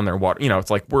infringing on their water. You know, it's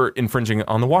like we're infringing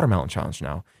on the watermelon challenge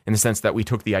now in the sense that we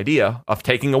took the idea of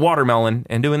taking a watermelon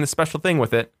and doing this special thing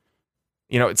with it.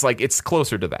 You know, it's like it's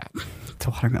closer to that. The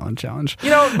watermelon challenge.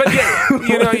 You know, but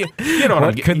you know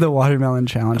what could the watermelon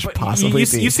challenge possibly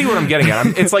be? You see what I'm getting at?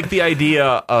 It's like the idea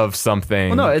of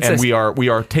something, and we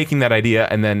are taking that idea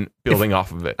and then building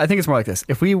off of it. I think it's more like this.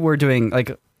 If we were doing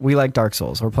like we like Dark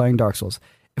Souls, we're playing Dark Souls.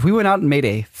 If we went out and made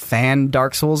a fan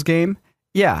Dark Souls game,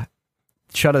 yeah,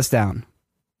 shut us down.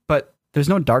 But there's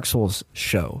no Dark Souls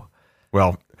show.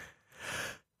 Well.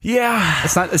 Yeah,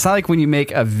 it's not like when you make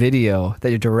a video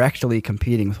that you're directly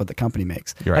competing with what the company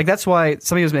makes. You're right. Like that's why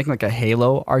somebody was making like a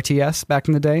Halo RTS back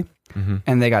in the day,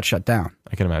 and they got shut down.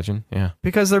 I can imagine. Yeah,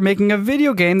 because they're making a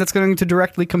video game that's going to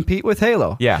directly compete with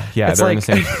Halo. Yeah, it's they're like,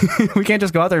 in the same. We can't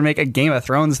just go out there and make a Game of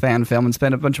Thrones fan film and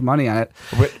spend a bunch of money on it.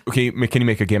 But, okay, can you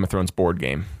make a Game of Thrones board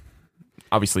game?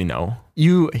 Obviously, no.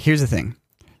 Here's the thing: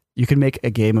 you can make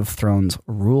a Game of Thrones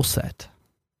rule set.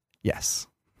 Yes.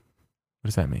 What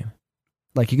does that mean?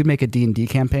 Like you could make a D&D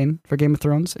campaign for Game of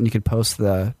Thrones, and you could post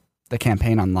the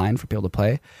campaign online for people to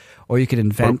play, or you could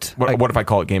invent. What if I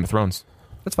call it Game of Thrones?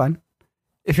 That's fine.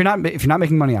 If you're not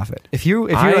making money off it, if you're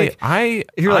like,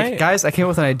 guys, I came up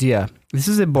with an idea. This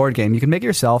is a board game. You can make it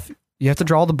yourself. You have to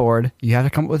draw the board. You have to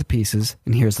come up with the pieces,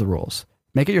 and here's the rules.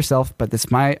 Make it yourself. But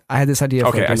I had this idea.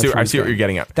 Okay, I see what you're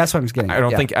getting at. That's what I'm getting.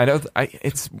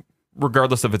 It's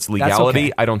regardless of its legality.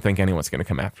 Okay. I don't think anyone's going to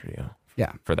come after you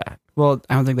Yeah. for that. Well,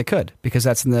 I don't think they could because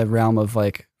that's in the realm of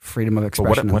like freedom of But expression.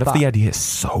 what and if thought. the idea is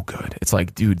so good? It's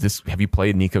like, dude, have you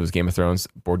played Nico's Game of Thrones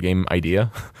board game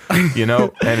idea? You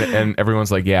know, and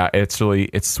everyone's like, yeah, it's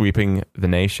sweeping the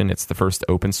nation. It's the first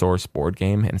open source board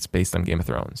game, and it's based on Game of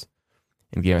Thrones.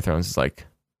 And Game of Thrones is like,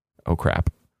 oh crap,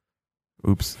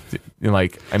 oops.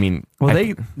 Like, I mean,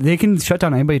 Well, they can shut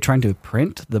down anybody trying to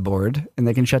print the board, and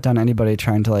they can shut down anybody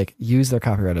trying to like use their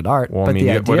copyrighted art. Well, but I mean,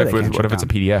 the idea what if they can't shut it's a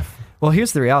down. PDF? Well,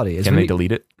 here's the reality: is Can when they you-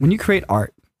 delete it? when you create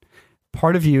art,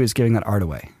 part of you is giving that art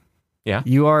away. Yeah.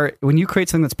 When you create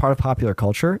something that's part of popular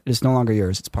culture, it is no longer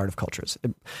yours. It's part of cultures.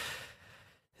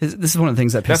 This is one of the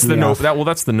things that pisses me off.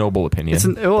 That's the noble opinion.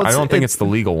 I don't think it's the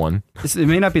legal one. It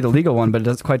may not be the legal one, but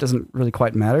it doesn't really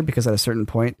quite matter because at a certain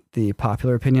point, the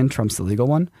popular opinion trumps the legal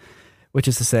one, which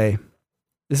is to say,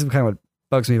 this is kind of what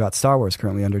bugs me about Star Wars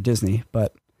currently under Disney,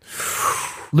 but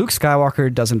Luke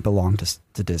Skywalker doesn't belong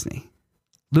to Disney.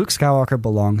 Luke Skywalker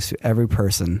belongs to every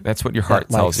person. That's what your heart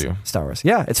that tells likes you. Star Wars.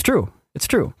 Yeah, it's true. It's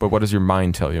true. But what does your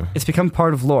mind tell you? It's become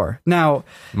part of lore. Now,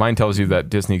 Mine tells you that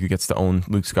Disney gets to own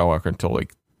Luke Skywalker until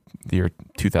like the year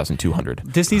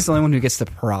 2200. Disney's the only one who gets to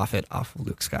profit off of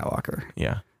Luke Skywalker.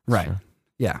 Yeah. Right. Sure.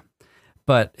 Yeah.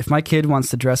 But if my kid wants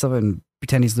to dress up and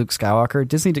pretend he's Luke Skywalker,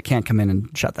 Disney can't come in and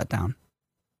shut that down.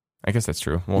 I guess that's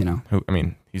true. Well, You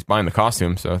know. He's buying the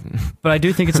costume, so But I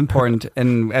do think it's important,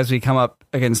 and as we come up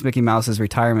against Mickey Mouse's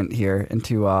retirement here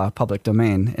into public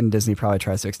domain, and Disney probably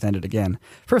tries to extend it again.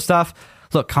 First off,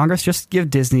 look, Congress, just give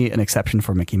Disney an exception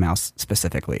for Mickey Mouse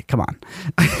specifically. Come on.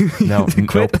 no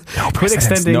Quit precedence.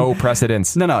 extending. No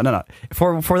precedence. No.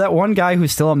 For that one guy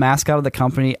who's still a mascot of the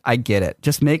company, I get it.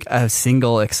 Just make a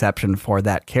single exception for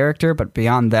that character, but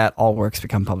beyond that, all works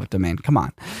become public domain. Come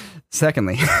on.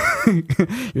 Secondly,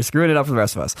 you're screwing it up for the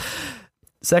rest of us.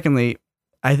 Secondly,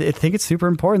 I think it's super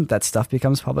important that stuff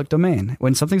becomes public domain.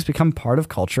 When something's become part of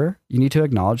culture, you need to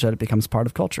acknowledge that it becomes part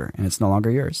of culture and it's no longer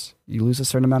yours. You lose a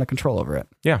certain amount of control over it.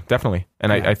 Yeah, definitely.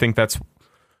 And Yeah. I think that's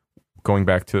going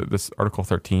back to this Article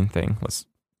 13 thing. Let's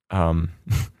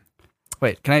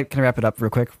Wait, can I wrap it up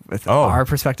real quick with Oh. our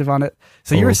perspective on it?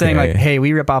 So you were saying like, Okay. hey,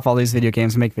 we rip off all these video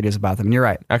games and make videos about them. And you're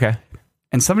right. okay.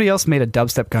 And somebody else made a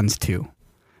Dubstep Guns 2.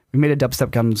 We made a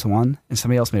Dubstep Guns 1, and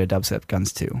somebody else made a Dubstep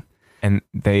Guns 2. And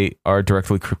they are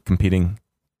directly competing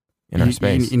in our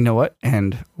space. You know what?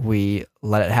 And we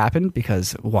let it happen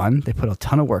because 1, they put a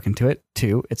ton of work into it.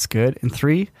 2, it's good. And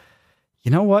 3,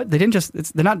 you know what? They're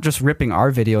not just ripping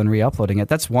our video and re-uploading it.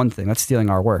 That's one thing. That's stealing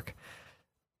our work.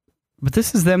 But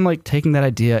this is them like taking that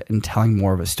idea and telling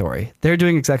more of a story. They're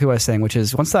doing exactly what I was saying, which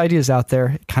is once the idea is out there,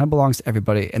 it kind of belongs to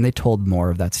everybody, and they told more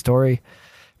of that story.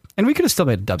 And we could have still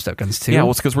made Dubstep Guns too. Yeah,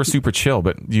 well, it's because we're super chill.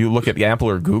 But you look at Apple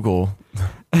or Google,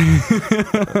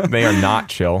 they are not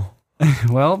chill.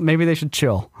 Well, maybe they should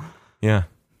chill. Yeah.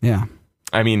 Yeah.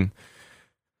 I mean,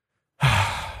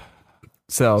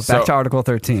 So back to Article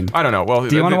 13. I don't know. Well,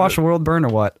 Do you want to watch the world burn or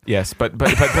what? Yes, but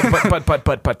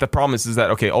the problem is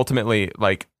that okay, ultimately,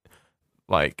 like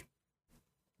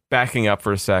backing up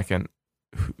for a second,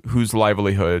 whose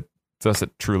livelihood does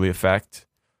it truly affect?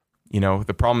 You know,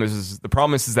 the problem is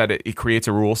that it creates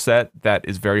a rule set that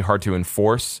is very hard to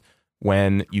enforce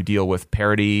when you deal with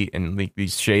parody and like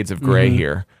these shades of gray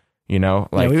here. You know,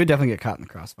 like Yeah, we would definitely get caught in the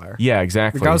crossfire. yeah,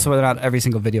 exactly. Regardless of whether or not every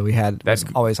single video we had was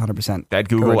always 100%. That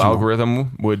Google original.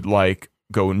 algorithm would like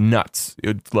go nuts. It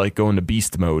would like go into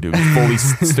beast mode. It would fully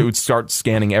it would start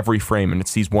scanning every frame, and it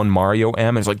sees one Mario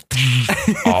M, and it's like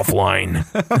offline.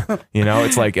 You know,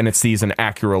 it's like, and it sees an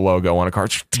Acura logo on a car.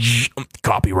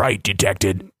 Copyright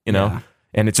detected. You know, Yeah.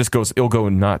 and it just goes. It'll go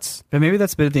nuts. But maybe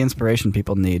that's a bit of the inspiration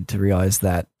people need to realize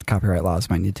that copyright laws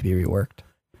might need to be reworked.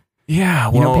 Yeah,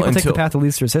 well, You know, people take the path of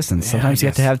least resistance. Yeah, Sometimes I you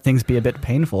have to guess. have things be a bit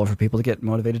painful for people to get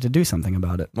motivated to do something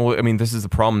about it. Well, I mean, this is the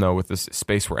problem though with this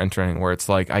space we're entering, where it's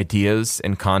like ideas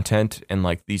and content and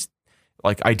like these,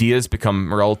 like ideas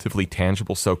become relatively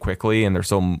tangible so quickly, and they're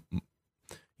so,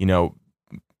 you know,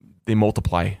 they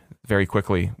multiply very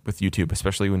quickly with YouTube,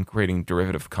 especially when creating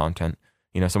derivative content.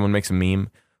 You know, someone makes a meme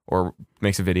or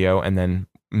makes a video, and then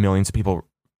millions of people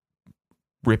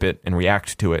rip it and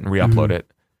react to it and re-upload Mhm.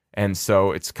 it. And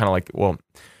so it's kind of like, well,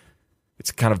 it's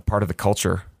kind of part of the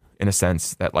culture in a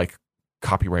sense that like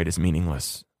copyright is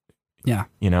meaningless. Yeah.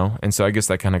 You know? And so I guess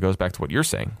that kind of goes back to what you're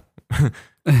saying.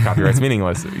 Copyright's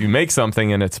meaningless. You make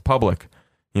something and it's public.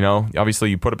 You know, obviously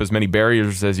you put up as many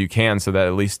barriers as you can so that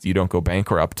at least you don't go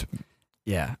bankrupt.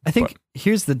 Yeah. I think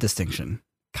here's the distinction.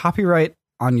 Copyright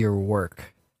on your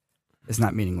work is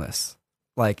not meaningless.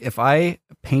 Like if I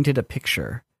painted a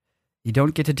picture, you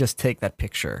don't get to just take that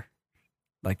picture.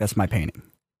 Like that's my painting.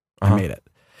 Uh-huh. I made it.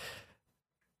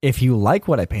 if you like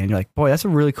what I painted, you're like, boy, that's a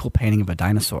really cool painting of a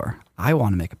dinosaur. I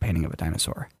want to make a painting of a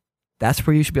dinosaur. That's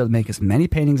where you should be able to make as many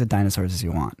paintings of dinosaurs as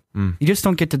you want. You just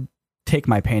don't get to take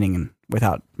my painting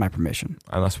without my permission.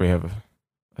 Unless we have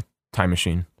a time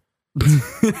machine.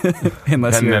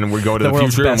 Unless and then we go to the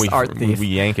future and art thief. we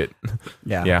yank it.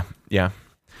 Yeah. Yeah.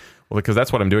 Well, because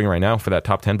that's what I'm doing right now for that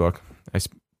top 10 book.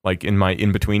 Like in my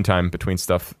in-between time between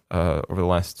stuff over the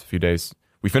last few days,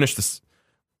 we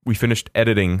finished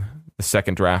editing the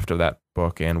second draft of that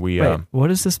book, and we... Wait,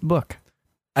 what is this book?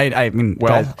 I mean,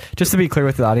 well, guys, just to be clear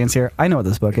with the audience here, I know what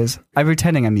this book is. I'm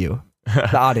pretending I'm you,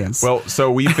 the audience. Well,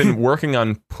 so we've been working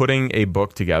on putting a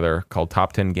book together called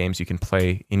Top 10 Games You Can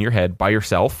Play in Your Head by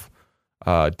Yourself.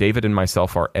 David and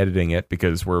myself are editing it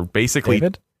because we're basically...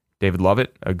 David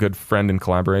Lovett, a good friend and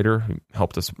collaborator who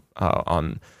helped us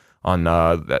on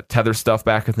that Tether stuff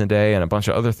back in the day and a bunch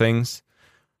of other things.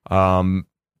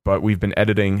 But we've been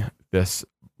editing this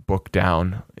book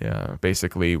down.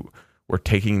 Basically, we're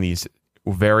taking these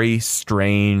very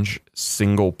strange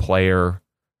single-player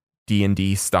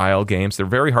D&D style games. They're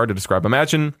very hard to describe.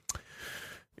 Imagine,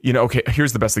 okay,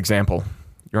 here's the best example.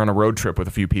 You're on a road trip with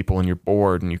a few people and you're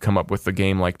bored and you come up with a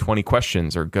game like 20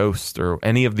 Questions or Ghost or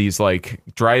any of these like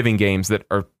driving games that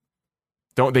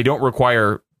don't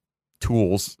require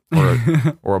tools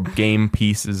or game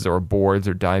pieces or boards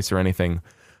or dice or anything.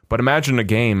 But imagine a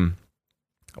game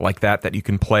like that you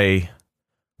can play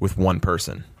with one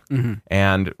person. Mm-hmm.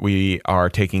 And we are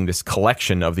taking this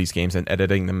collection of these games and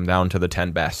editing them down to the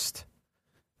 10 best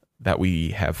that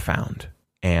we have found.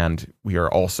 And we are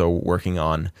also working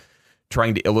on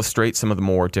trying to illustrate some of the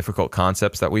more difficult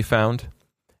concepts that we found.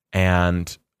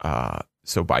 And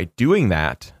so by doing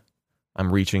that,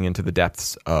 I'm reaching into the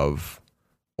depths of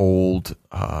old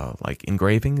like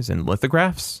engravings and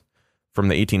lithographs from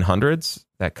the 1800s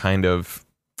that kind of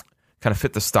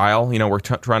fit the style. We're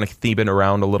trying to theme it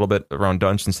around a little bit around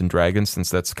Dungeons and Dragons, since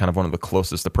that's kind of one of the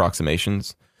closest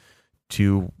approximations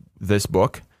to this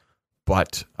book.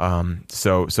 But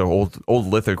so old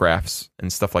lithographs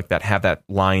and stuff like that have that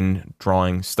line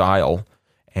drawing style,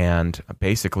 and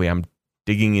basically I'm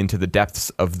digging into the depths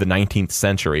of the 19th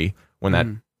century when that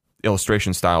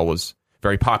illustration style was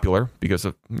very popular because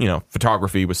of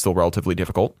photography was still relatively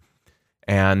difficult,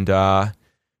 and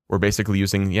we're basically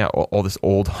using all this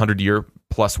old 100-year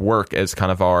plus work as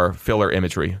kind of our filler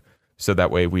imagery, so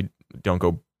that way we don't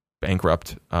go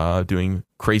bankrupt doing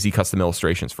crazy custom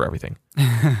illustrations for everything.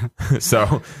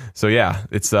 so yeah,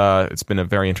 it's been a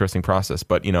very interesting process.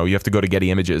 But you have to go to Getty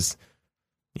Images,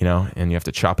 and you have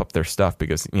to chop up their stuff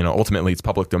because ultimately it's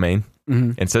public domain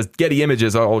and it says Getty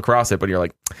Images all across it. But you're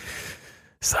like,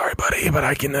 sorry, buddy, but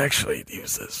I can actually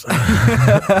use this.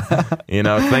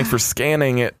 Thanks for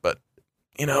scanning it, but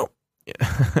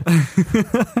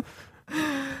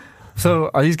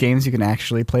So are these games you can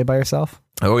actually play by yourself?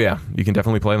 Oh yeah, you can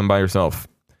definitely play them by yourself.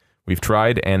 We've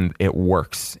tried and it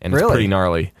works, and it's pretty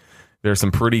gnarly. There's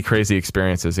some pretty crazy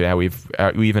experiences. Yeah, we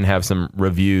even have some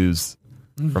reviews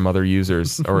from other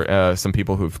users or some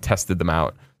people who've tested them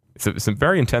out. It's some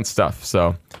very intense stuff.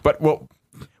 So, but we'll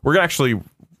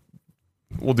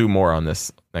do more on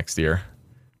this next year.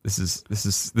 This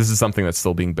is something that's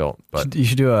still being built. But you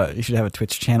should have a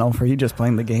Twitch channel for you just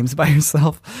playing the games by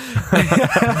yourself.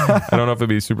 I don't know if it'd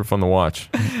be super fun to watch.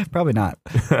 Probably not.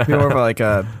 It'd be more of like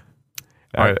a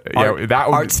art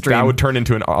stream. That would turn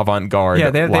into an avant-garde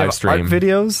live stream. Art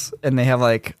videos, and they have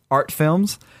like art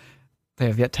films. They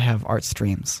have yet to have art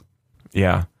streams.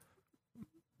 Yeah,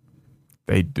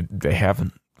 they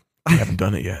haven't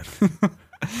done it yet.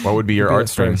 What would be your art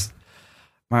stream?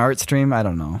 My art stream, I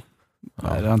don't know.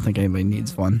 I don't think anybody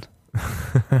needs one.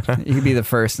 You could be the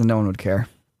first, and no one would care.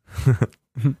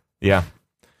 Yeah,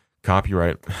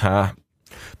 copyright.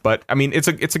 But I mean, it's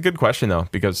a good question though,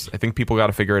 because I think people got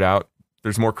to figure it out.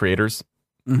 There's more creators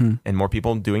and more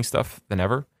people doing stuff than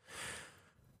ever.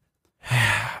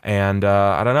 And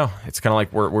I don't know. It's kind of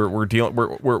like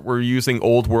we're using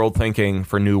old world thinking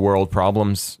for new world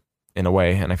problems in a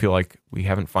way, and I feel like we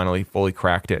haven't finally fully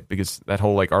cracked it, because that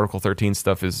whole like Article 13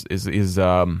 stuff is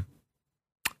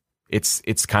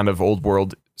it's kind of old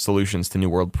world solutions to new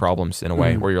world problems in a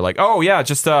way, where you're like, oh yeah,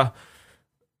 just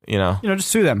just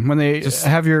sue them when they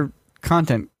have your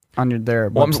content on their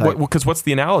website. Because what's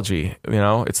the analogy?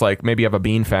 It's like maybe you have a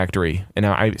bean factory and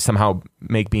I somehow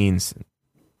make beans,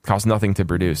 cost nothing to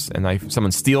produce, and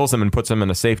someone steals them and puts them in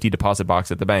a safety deposit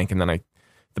box at the bank, and then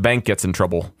the bank gets in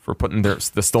trouble for putting the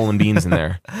stolen beans in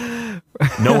there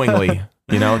knowingly.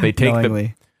 They take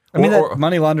knowingly. That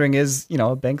money laundering is,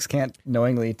 banks can't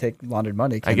knowingly take laundered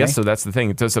money. I guess so. That's the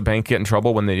thing. Does a bank get in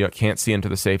trouble when they can't see into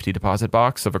the safety deposit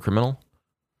box of a criminal?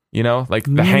 Like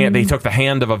the hand, they took the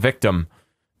hand of a victim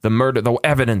the murder, the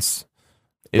evidence.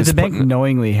 If the bank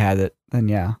knowingly had it, then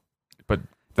yeah. But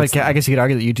like, I guess you could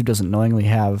argue that YouTube doesn't knowingly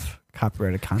have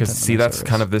copyrighted content. Because see, that's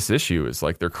kind of this issue. Is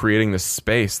like they're creating this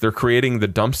space. They're creating the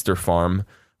dumpster farm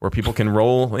where people can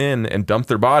roll in and dump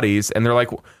their bodies, and they're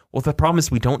like, well, the problem is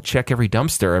we don't check every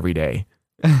dumpster every day.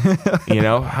 You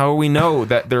know, how do we know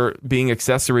that they're being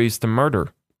accessories to murder?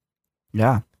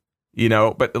 Yeah. You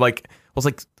know, but like, I was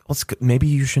like, maybe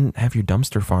you shouldn't have your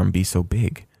dumpster farm be so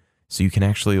big, so you can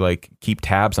actually like keep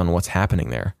tabs on what's happening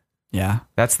there. Yeah,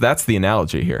 that's the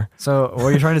analogy here. So what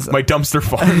you're trying to say? My dumpster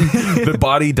farm, the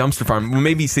body dumpster farm. Well,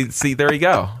 maybe see, there you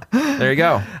go.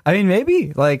 I mean,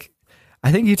 maybe like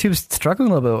I think YouTube's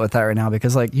struggling a little bit with that right now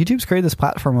because like YouTube's created this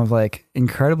platform of like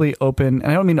incredibly open,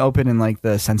 and I don't mean open in like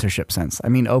the censorship sense. I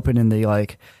mean open in the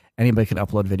like anybody can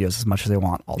upload videos as much as they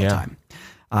want all the time.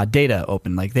 Data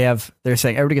open, like they're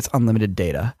saying everybody gets unlimited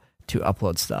data to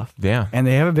upload stuff. Yeah, and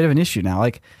they have a bit of an issue now.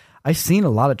 Like I've seen a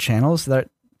lot of channels that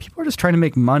people are just trying to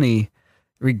make money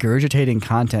regurgitating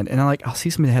content, and I'll see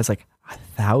somebody that has like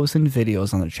 1,000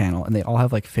 videos on their channel, and they all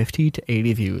have like 50 to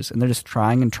 80 views, and they're just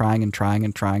trying. And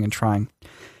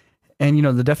you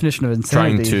know the definition of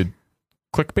insanity. Trying to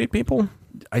clickbait people,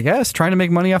 I guess, trying to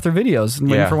make money off their videos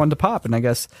and waiting for one to pop. And I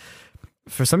guess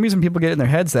for some reason people get in their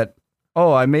heads that,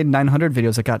 oh, I made 900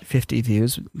 videos that got 50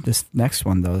 views. This next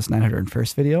one though, this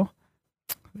 901st video,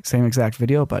 same exact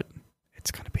video, but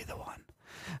it's going to be the one.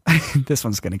 This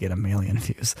one's going to get 1 million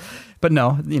views. But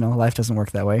no, you know, life doesn't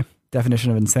work that way.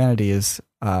 Definition of insanity is,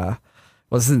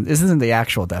 this isn't the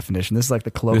actual definition. This is like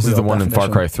the colloquial definition. This is the one definition. in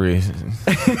Far Cry 3.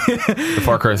 The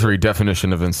Far Cry 3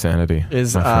 definition of insanity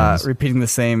is repeating the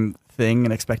same thing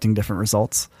and expecting different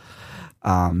results.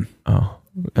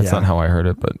 That's not how I heard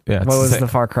it, but yeah. What was the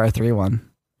Far Cry 3 one?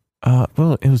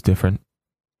 Well, it was different.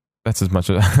 That's as much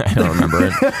as I don't remember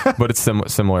it, but it's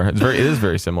similar. It is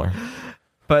very similar.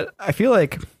 But I feel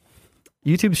like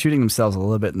YouTube's shooting themselves a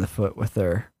little bit in the foot with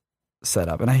their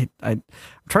setup, and I'm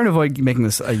trying to avoid making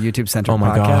this a YouTube-centric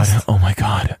podcast. Oh my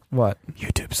god! What?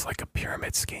 YouTube's like a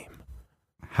pyramid scheme.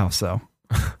 How so?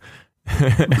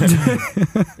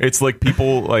 It's like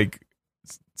people like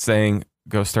saying,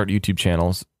 "Go start YouTube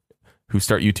channels." Who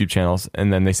start YouTube channels,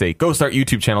 and then they say, "Go start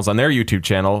YouTube channels on their YouTube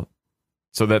channel,"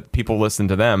 so that people listen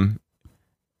to them.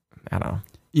 I don't know.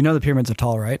 You know the pyramids are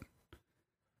tall, right?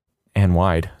 And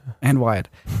wide.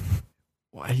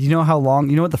 You know how long?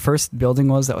 You know what the first building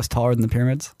was that was taller than the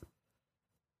pyramids?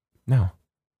 No.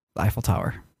 The Eiffel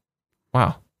Tower.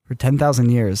 Wow. For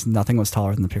 10,000 years, nothing was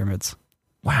taller than the pyramids.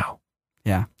 Wow.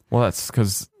 Yeah. Well, that's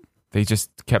because they just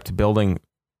kept building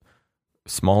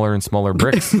smaller and smaller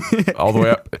bricks all the way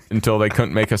up until they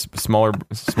couldn't make a small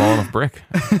enough brick.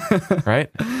 Right?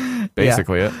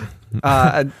 Basically it.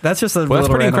 That's just a little that's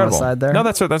pretty incredible. Side there. No,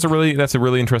 that's a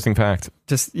really interesting fact.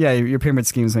 Just your pyramid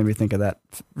schemes made me think of that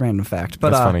random fact.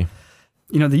 But that's funny.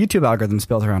 You know, the YouTube algorithm's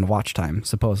built around watch time,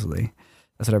 supposedly.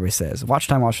 That's what everybody says. Watch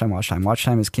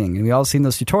time is king. And we all seen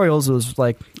those tutorials. It was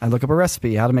like, I look up a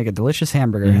recipe, how to make a delicious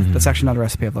hamburger. Mm-hmm. That's actually not a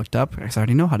recipe I've looked up, because I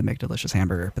already know how to make a delicious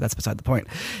hamburger, but that's beside the point.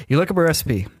 You look up a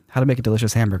recipe, how to make a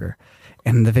delicious hamburger,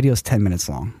 and the video is 10 minutes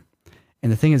long.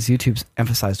 And the thing is, YouTube's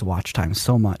emphasized watch time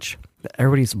so much that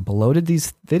everybody's bloated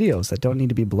these videos that don't need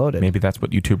to be bloated. Maybe that's what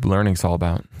YouTube Learning's all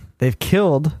about. They've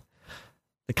killed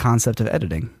the concept of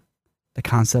editing, the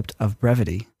concept of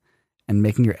brevity, and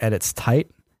making your edits tight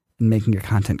and making your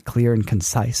content clear and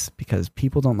concise, because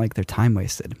people don't like their time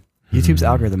wasted. YouTube's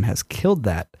algorithm has killed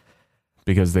that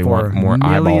because they want more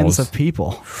millions eyeballs. Of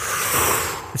people.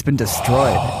 It's been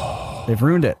destroyed. They've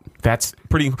ruined it. That's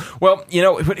pretty well, you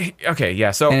know. Okay, yeah.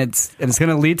 So and it's going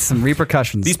to lead to some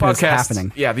repercussions. These podcasts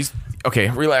happening. Yeah,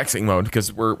 relaxing mode,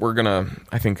 because we're gonna,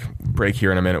 I think, break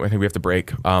here in a minute. I think we have to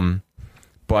break.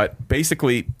 But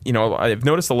basically, you know, I've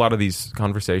noticed a lot of these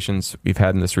conversations we've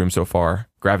had in this room so far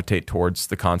gravitate towards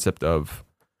the concept of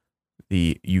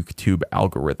the YouTube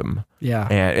algorithm. Yeah.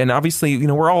 And obviously, you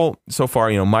know, we're all so far,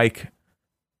 you know, Mike,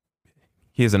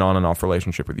 he has an on and off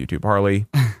relationship with YouTube. Harley,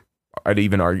 I'd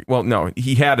even argue, well, no,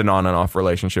 he had an on and off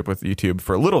relationship with YouTube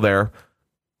for a little there,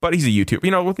 but he's a YouTuber.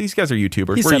 You know, these guys are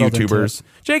YouTubers. We're YouTubers.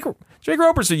 Jake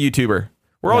Roper's a YouTuber.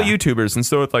 We're all YouTubers. And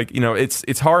so it's like, you know,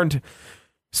 it's hard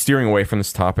steering away from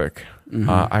this topic. Mm-hmm.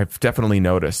 I've definitely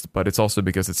noticed, but it's also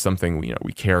because it's something, you know,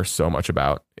 we care so much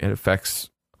about. It affects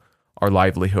our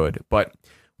livelihood. But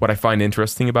what I find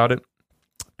interesting about it,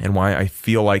 and why I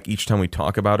feel like each time we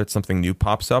talk about it, something new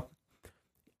pops up,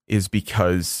 is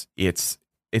because it's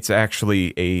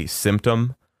actually a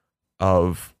symptom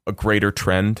of a greater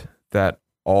trend that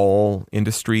all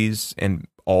industries and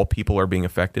all people are being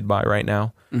affected by right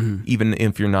now. Mm-hmm. Even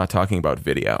if you're not talking about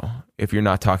video, if you're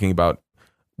not talking about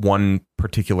one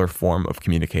particular form of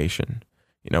communication,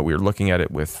 we're looking at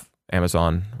it with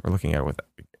Amazon, we're looking at it with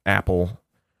Apple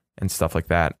and stuff like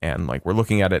that, and like we're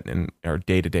looking at it in our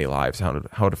day-to-day lives, how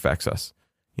it affects us.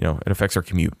 It affects our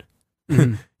commute.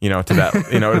 Mhm. To that,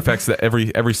 it affects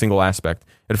every single aspect.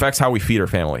 It affects how we feed our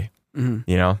family.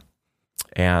 Mhm.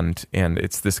 And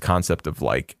it's this concept of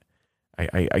like,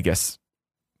 I guess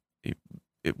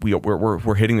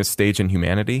we're hitting this stage in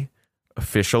humanity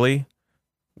officially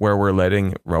where we're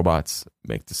letting robots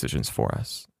make decisions for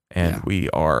us, and Yeah. we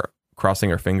are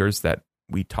crossing our fingers that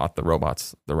we taught the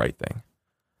robots the right thing.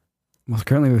 Well,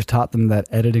 currently we've taught them that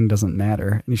editing doesn't matter,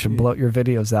 and you should bloat your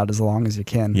videos out as long as you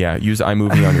can. Yeah, use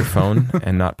iMovie on your phone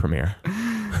and not Premiere.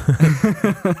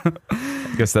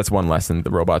 I guess that's one lesson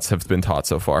the robots have been taught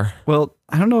so far. Well,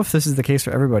 I don't know if this is the case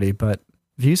for everybody, but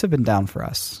views have been down for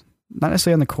us. Not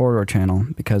necessarily on the Corridor channel,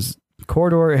 because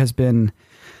Corridor is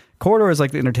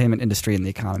like the entertainment industry in the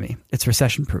economy. It's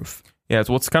recession proof. Yeah,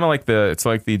 it's kind of like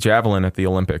the javelin at the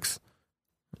Olympics.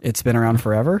 It's been around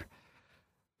forever.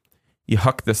 You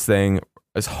huck this thing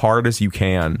as hard as you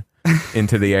can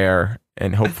into the air,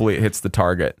 and hopefully it hits the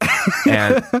target.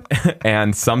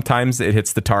 And sometimes it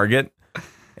hits the target,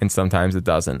 and sometimes it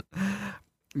doesn't.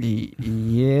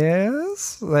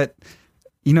 Yes, but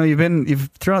you've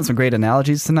thrown out some great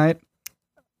analogies tonight.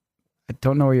 I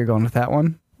don't know where you're going with that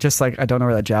one. Just like I don't know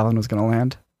where that javelin was going to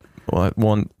land.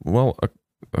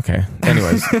 Okay.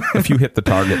 Anyways, if you hit the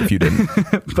target, if you didn't.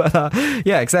 But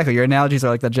yeah, exactly. Your analogies are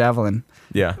like the javelin.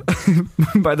 Yeah.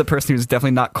 By the person who's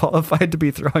definitely not qualified to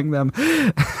be throwing them.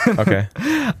 Okay.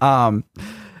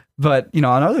 But on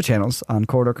other channels, on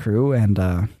Corridor Crew and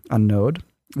on Node,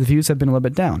 the views have been a little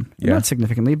bit down. Yeah. Not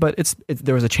significantly, but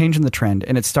there was a change in the trend,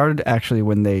 and it started actually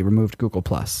when they removed Google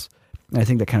Plus. And I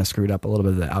think that kind of screwed up a little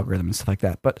bit of the algorithm and stuff like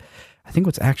that. But I think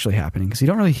what's actually happening, because you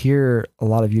don't really hear a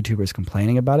lot of YouTubers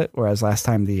complaining about it, whereas last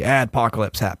time the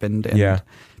adpocalypse happened and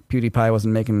PewDiePie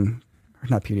wasn't making, or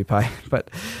not PewDiePie, but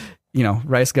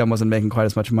Rice Gum wasn't making quite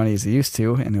as much money as he used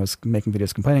to, and he was making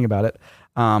videos complaining about it.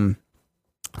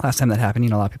 Last time that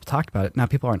happened, a lot of people talked about it. Now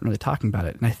people aren't really talking about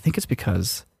it, and I think it's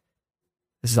because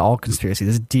this is all conspiracy.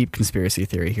 This is deep conspiracy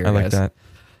theory here, I like guys. that.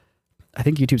 I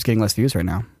think YouTube's getting less views right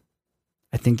now.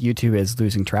 I think YouTube is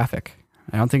losing traffic.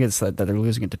 I don't think it's that they're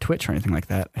losing it to Twitch or anything like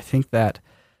that. I think that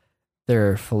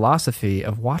their philosophy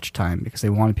of watch time, because they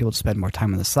wanted people to spend more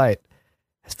time on the site,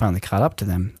 has finally caught up to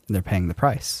them, and they're paying the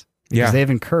price. Because they've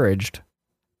encouraged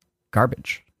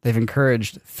garbage. They've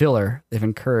encouraged filler. They've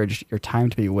encouraged your time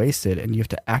to be wasted, and you have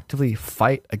to actively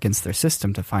fight against their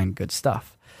system to find good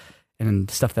stuff and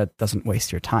stuff that doesn't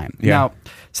waste your time. Yeah. Now,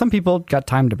 some people got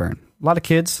time to burn. A lot of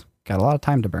kids got a lot of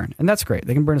time to burn, and that's great.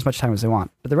 They can burn as much time as they want.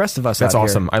 But the rest of us, that's out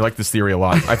awesome. Here, I like this theory a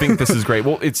lot. I think this is great.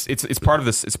 Well, it's part of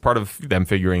this. It's part of them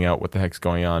figuring out what the heck's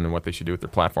going on and what they should do with their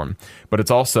platform. But it's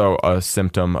also a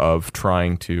symptom of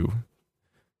trying to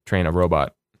train a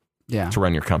robot to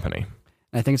run your company.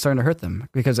 And I think it's starting to hurt them,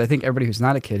 because I think everybody who's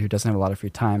not a kid, who doesn't have a lot of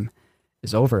free time,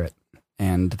 is over it,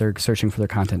 and they're searching for their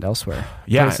content elsewhere.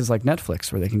 Yeah. Places like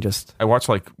Netflix, where they can just... I watch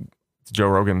like Joe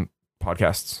Rogan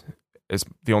podcasts is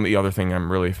the only other thing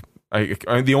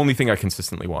the only thing I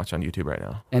consistently watch on YouTube right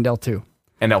now. And L2.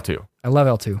 And L2. I love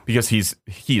L2. Because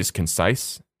he is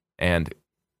concise, and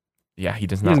he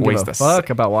does He not doesn't waste give a fuck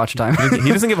about watch time.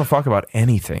 He doesn't give a fuck about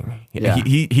anything. Yeah.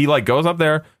 He like goes up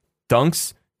there,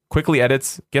 dunks, quickly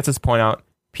edits, gets his point out,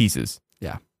 pieces.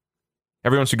 Yeah.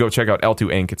 Everyone should go check out L2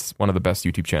 Inc. It's one of the best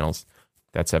YouTube channels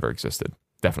that's ever existed.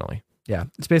 Definitely. Yeah.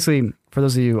 It's basically, for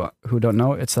those of you who don't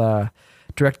know, it's a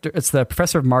director. It's the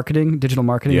professor of marketing, digital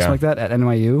marketing, something like that at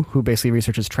NYU, who basically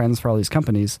researches trends for all these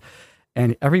companies.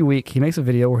 And every week he makes a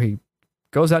video where he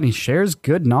goes out and he shares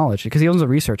good knowledge, because he owns a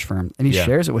research firm, and he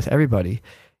shares it with everybody.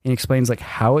 And he explains like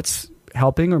how it's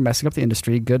helping or messing up the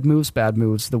industry, good moves, bad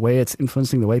moves, the way it's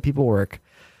influencing the way people work.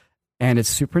 And it's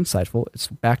super insightful. It's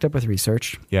backed up with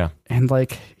research. Yeah. And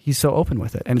like, he's so open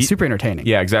with it, and it's super entertaining.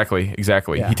 Yeah, exactly.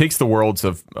 Yeah. He takes the worlds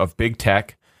of big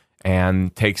tech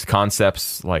and takes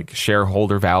concepts like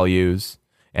shareholder values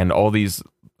and all these,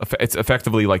 it's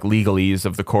effectively like legalese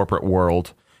of the corporate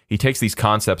world. He takes these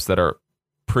concepts that are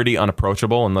pretty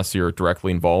unapproachable unless you're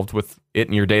directly involved with it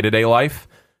in your day-to-day life,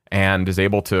 and is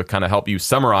able to kind of help you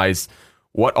summarize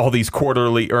what all these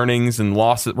quarterly earnings and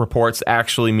loss reports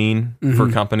actually mean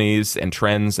for companies and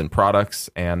trends and products,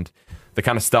 and the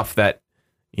kind of stuff that,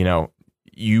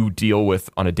 you deal with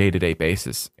on a day-to-day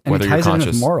basis, and whether he ties you're it in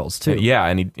conscious. with morals too. Yeah,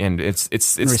 and it's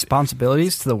And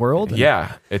responsibilities to the world.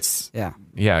 yeah,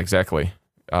 exactly.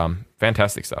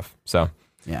 Fantastic stuff. So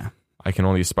Yeah. I can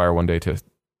only aspire one day to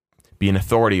be an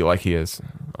authority like he is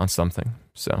on something.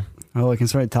 So Well, we can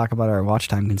sort of talk about our watch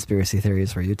time conspiracy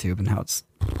theories for YouTube and how it's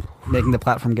making the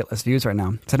platform get less views right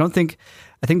now. So I think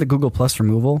the Google Plus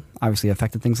removal obviously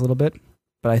affected things a little bit,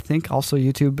 but I think also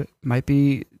YouTube might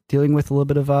be dealing with a little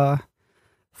bit of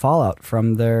fallout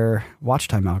from their watch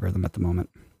time algorithm at the moment.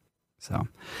 So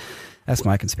that's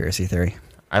my conspiracy theory.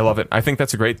 I love it. I think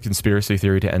that's a great conspiracy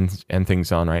theory to end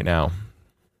things on right now,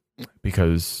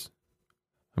 because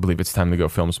I believe it's time to go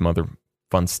film some other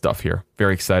fun stuff here.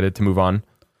 Very excited to move on.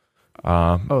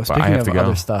 Speaking of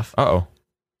other stuff. Uh-oh.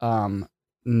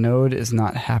 Node is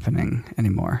not happening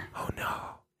anymore. Oh, no.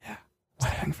 Yeah. It's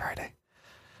happening Friday.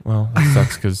 Well, that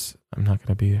sucks because I'm not going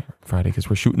to be there Friday because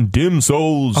we're shooting Dim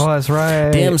Souls. Oh, that's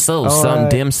right. Dim Souls, son.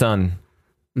 Right. Dim Sun.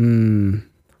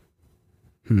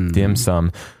 Dim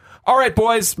Sum. All right,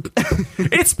 boys.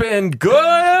 It's been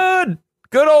good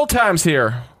old times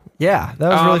here. Yeah, that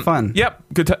was really fun. Yep.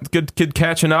 Good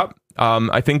catching up.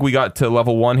 I think we got to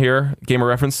level 1 here. Gamer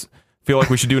Reference. Feel like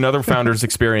we should do another Founders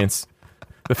Experience.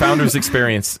 The Founders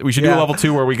Experience. We should do level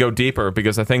 2 where we go deeper,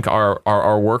 because I think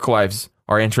our work lives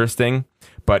are interesting,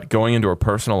 but going into our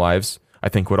personal lives, I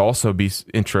think would also be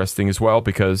interesting as well,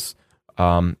 because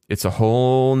it's a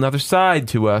whole nother side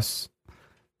to us,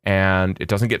 and it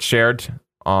doesn't get shared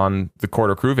on the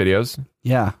Quarter Crew videos.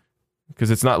 Yeah. Because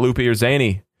it's not loopy or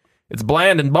zany. It's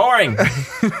bland and boring,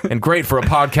 and great for a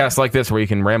podcast like this where you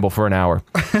can ramble for an hour.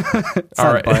 It's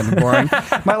all not bland and boring.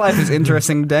 My life is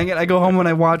interesting. Dang it! I go home and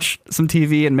I watch some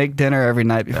TV and make dinner every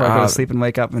night before I go to sleep and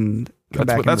wake up and come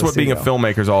back. That's what being a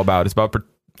filmmaker is all about. It's about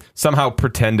somehow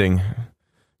pretending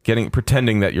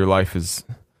that your life is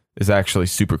actually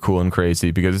super cool and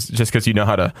crazy, because you know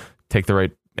how to take the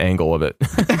right angle of it.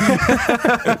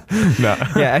 No.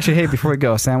 Yeah. Actually, hey, before we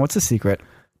go, Sam, what's the secret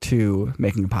to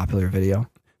making a popular video?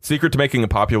 Secret to making a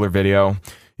popular video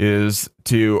is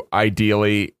to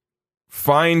ideally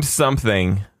find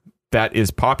something that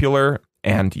is popular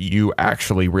and you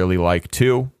actually really like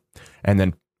too, and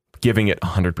then giving it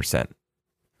 100%.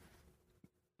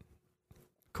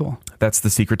 Cool. That's the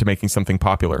secret to making something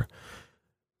popular.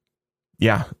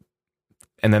 Yeah.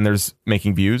 And then there's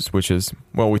making views, which is,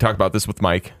 well, we talked about this with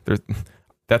Mike.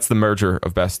 That's the merger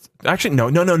of best. Actually,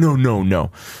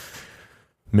 no.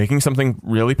 Making something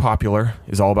really popular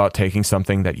is all about taking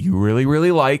something that you really,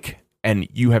 really like and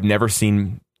you have never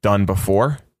seen done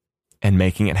before and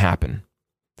making it happen.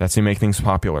 That's how you make things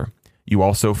popular. You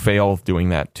also fail doing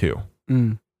that too.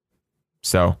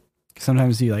 So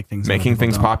sometimes you like things. Making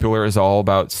things popular is all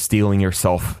about stealing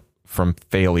yourself from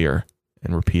failure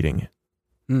and repeating it.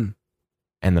 And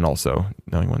then also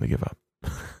knowing when to give up.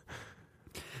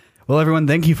 Well, everyone,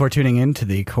 thank you for tuning in to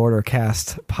the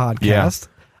Corridorcast podcast.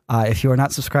 Yeah. If you are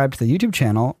not subscribed to the YouTube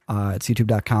channel, it's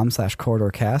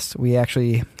youtube.com/corridorcast. We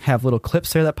actually have little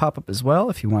clips there that pop up as well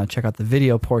if you want to check out the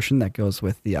video portion that goes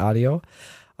with the audio.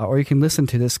 Or you can listen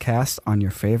to this cast on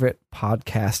your favorite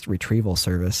podcast retrieval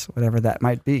service, whatever that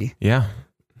might be. Yeah,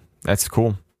 that's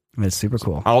cool. It's super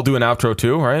cool. I'll do an outro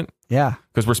too, right? Yeah.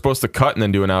 Because we're supposed to cut and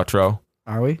then do an outro.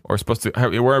 Are we? Or supposed to?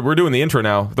 We're doing the intro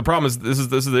now. The problem is this is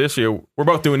the issue. We're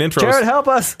both doing intros. Jared, help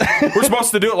us! We're supposed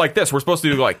to do it like this. We're supposed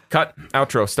to do like cut,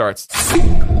 outro, starts.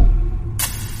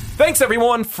 Thanks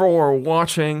everyone for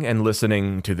watching and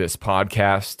listening to this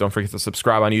podcast. Don't forget to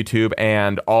subscribe on YouTube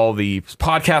and all the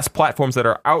podcast platforms that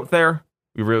are out there.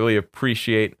 We really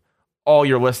appreciate all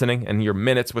your listening and your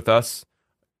minutes with us.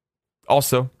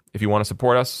 Also, if you want to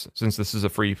support us, since this is a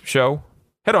free show,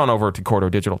 head on over to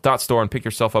CorridorDigital.store and pick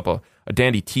yourself up a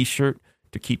dandy t-shirt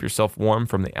to keep yourself warm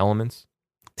from the elements.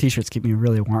 T-shirts keep me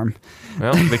really warm.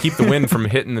 Well, they keep the wind from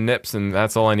hitting the nips, and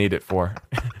that's all I need it for.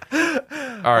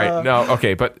 All right. No,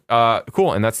 okay, but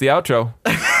cool, and that's the outro.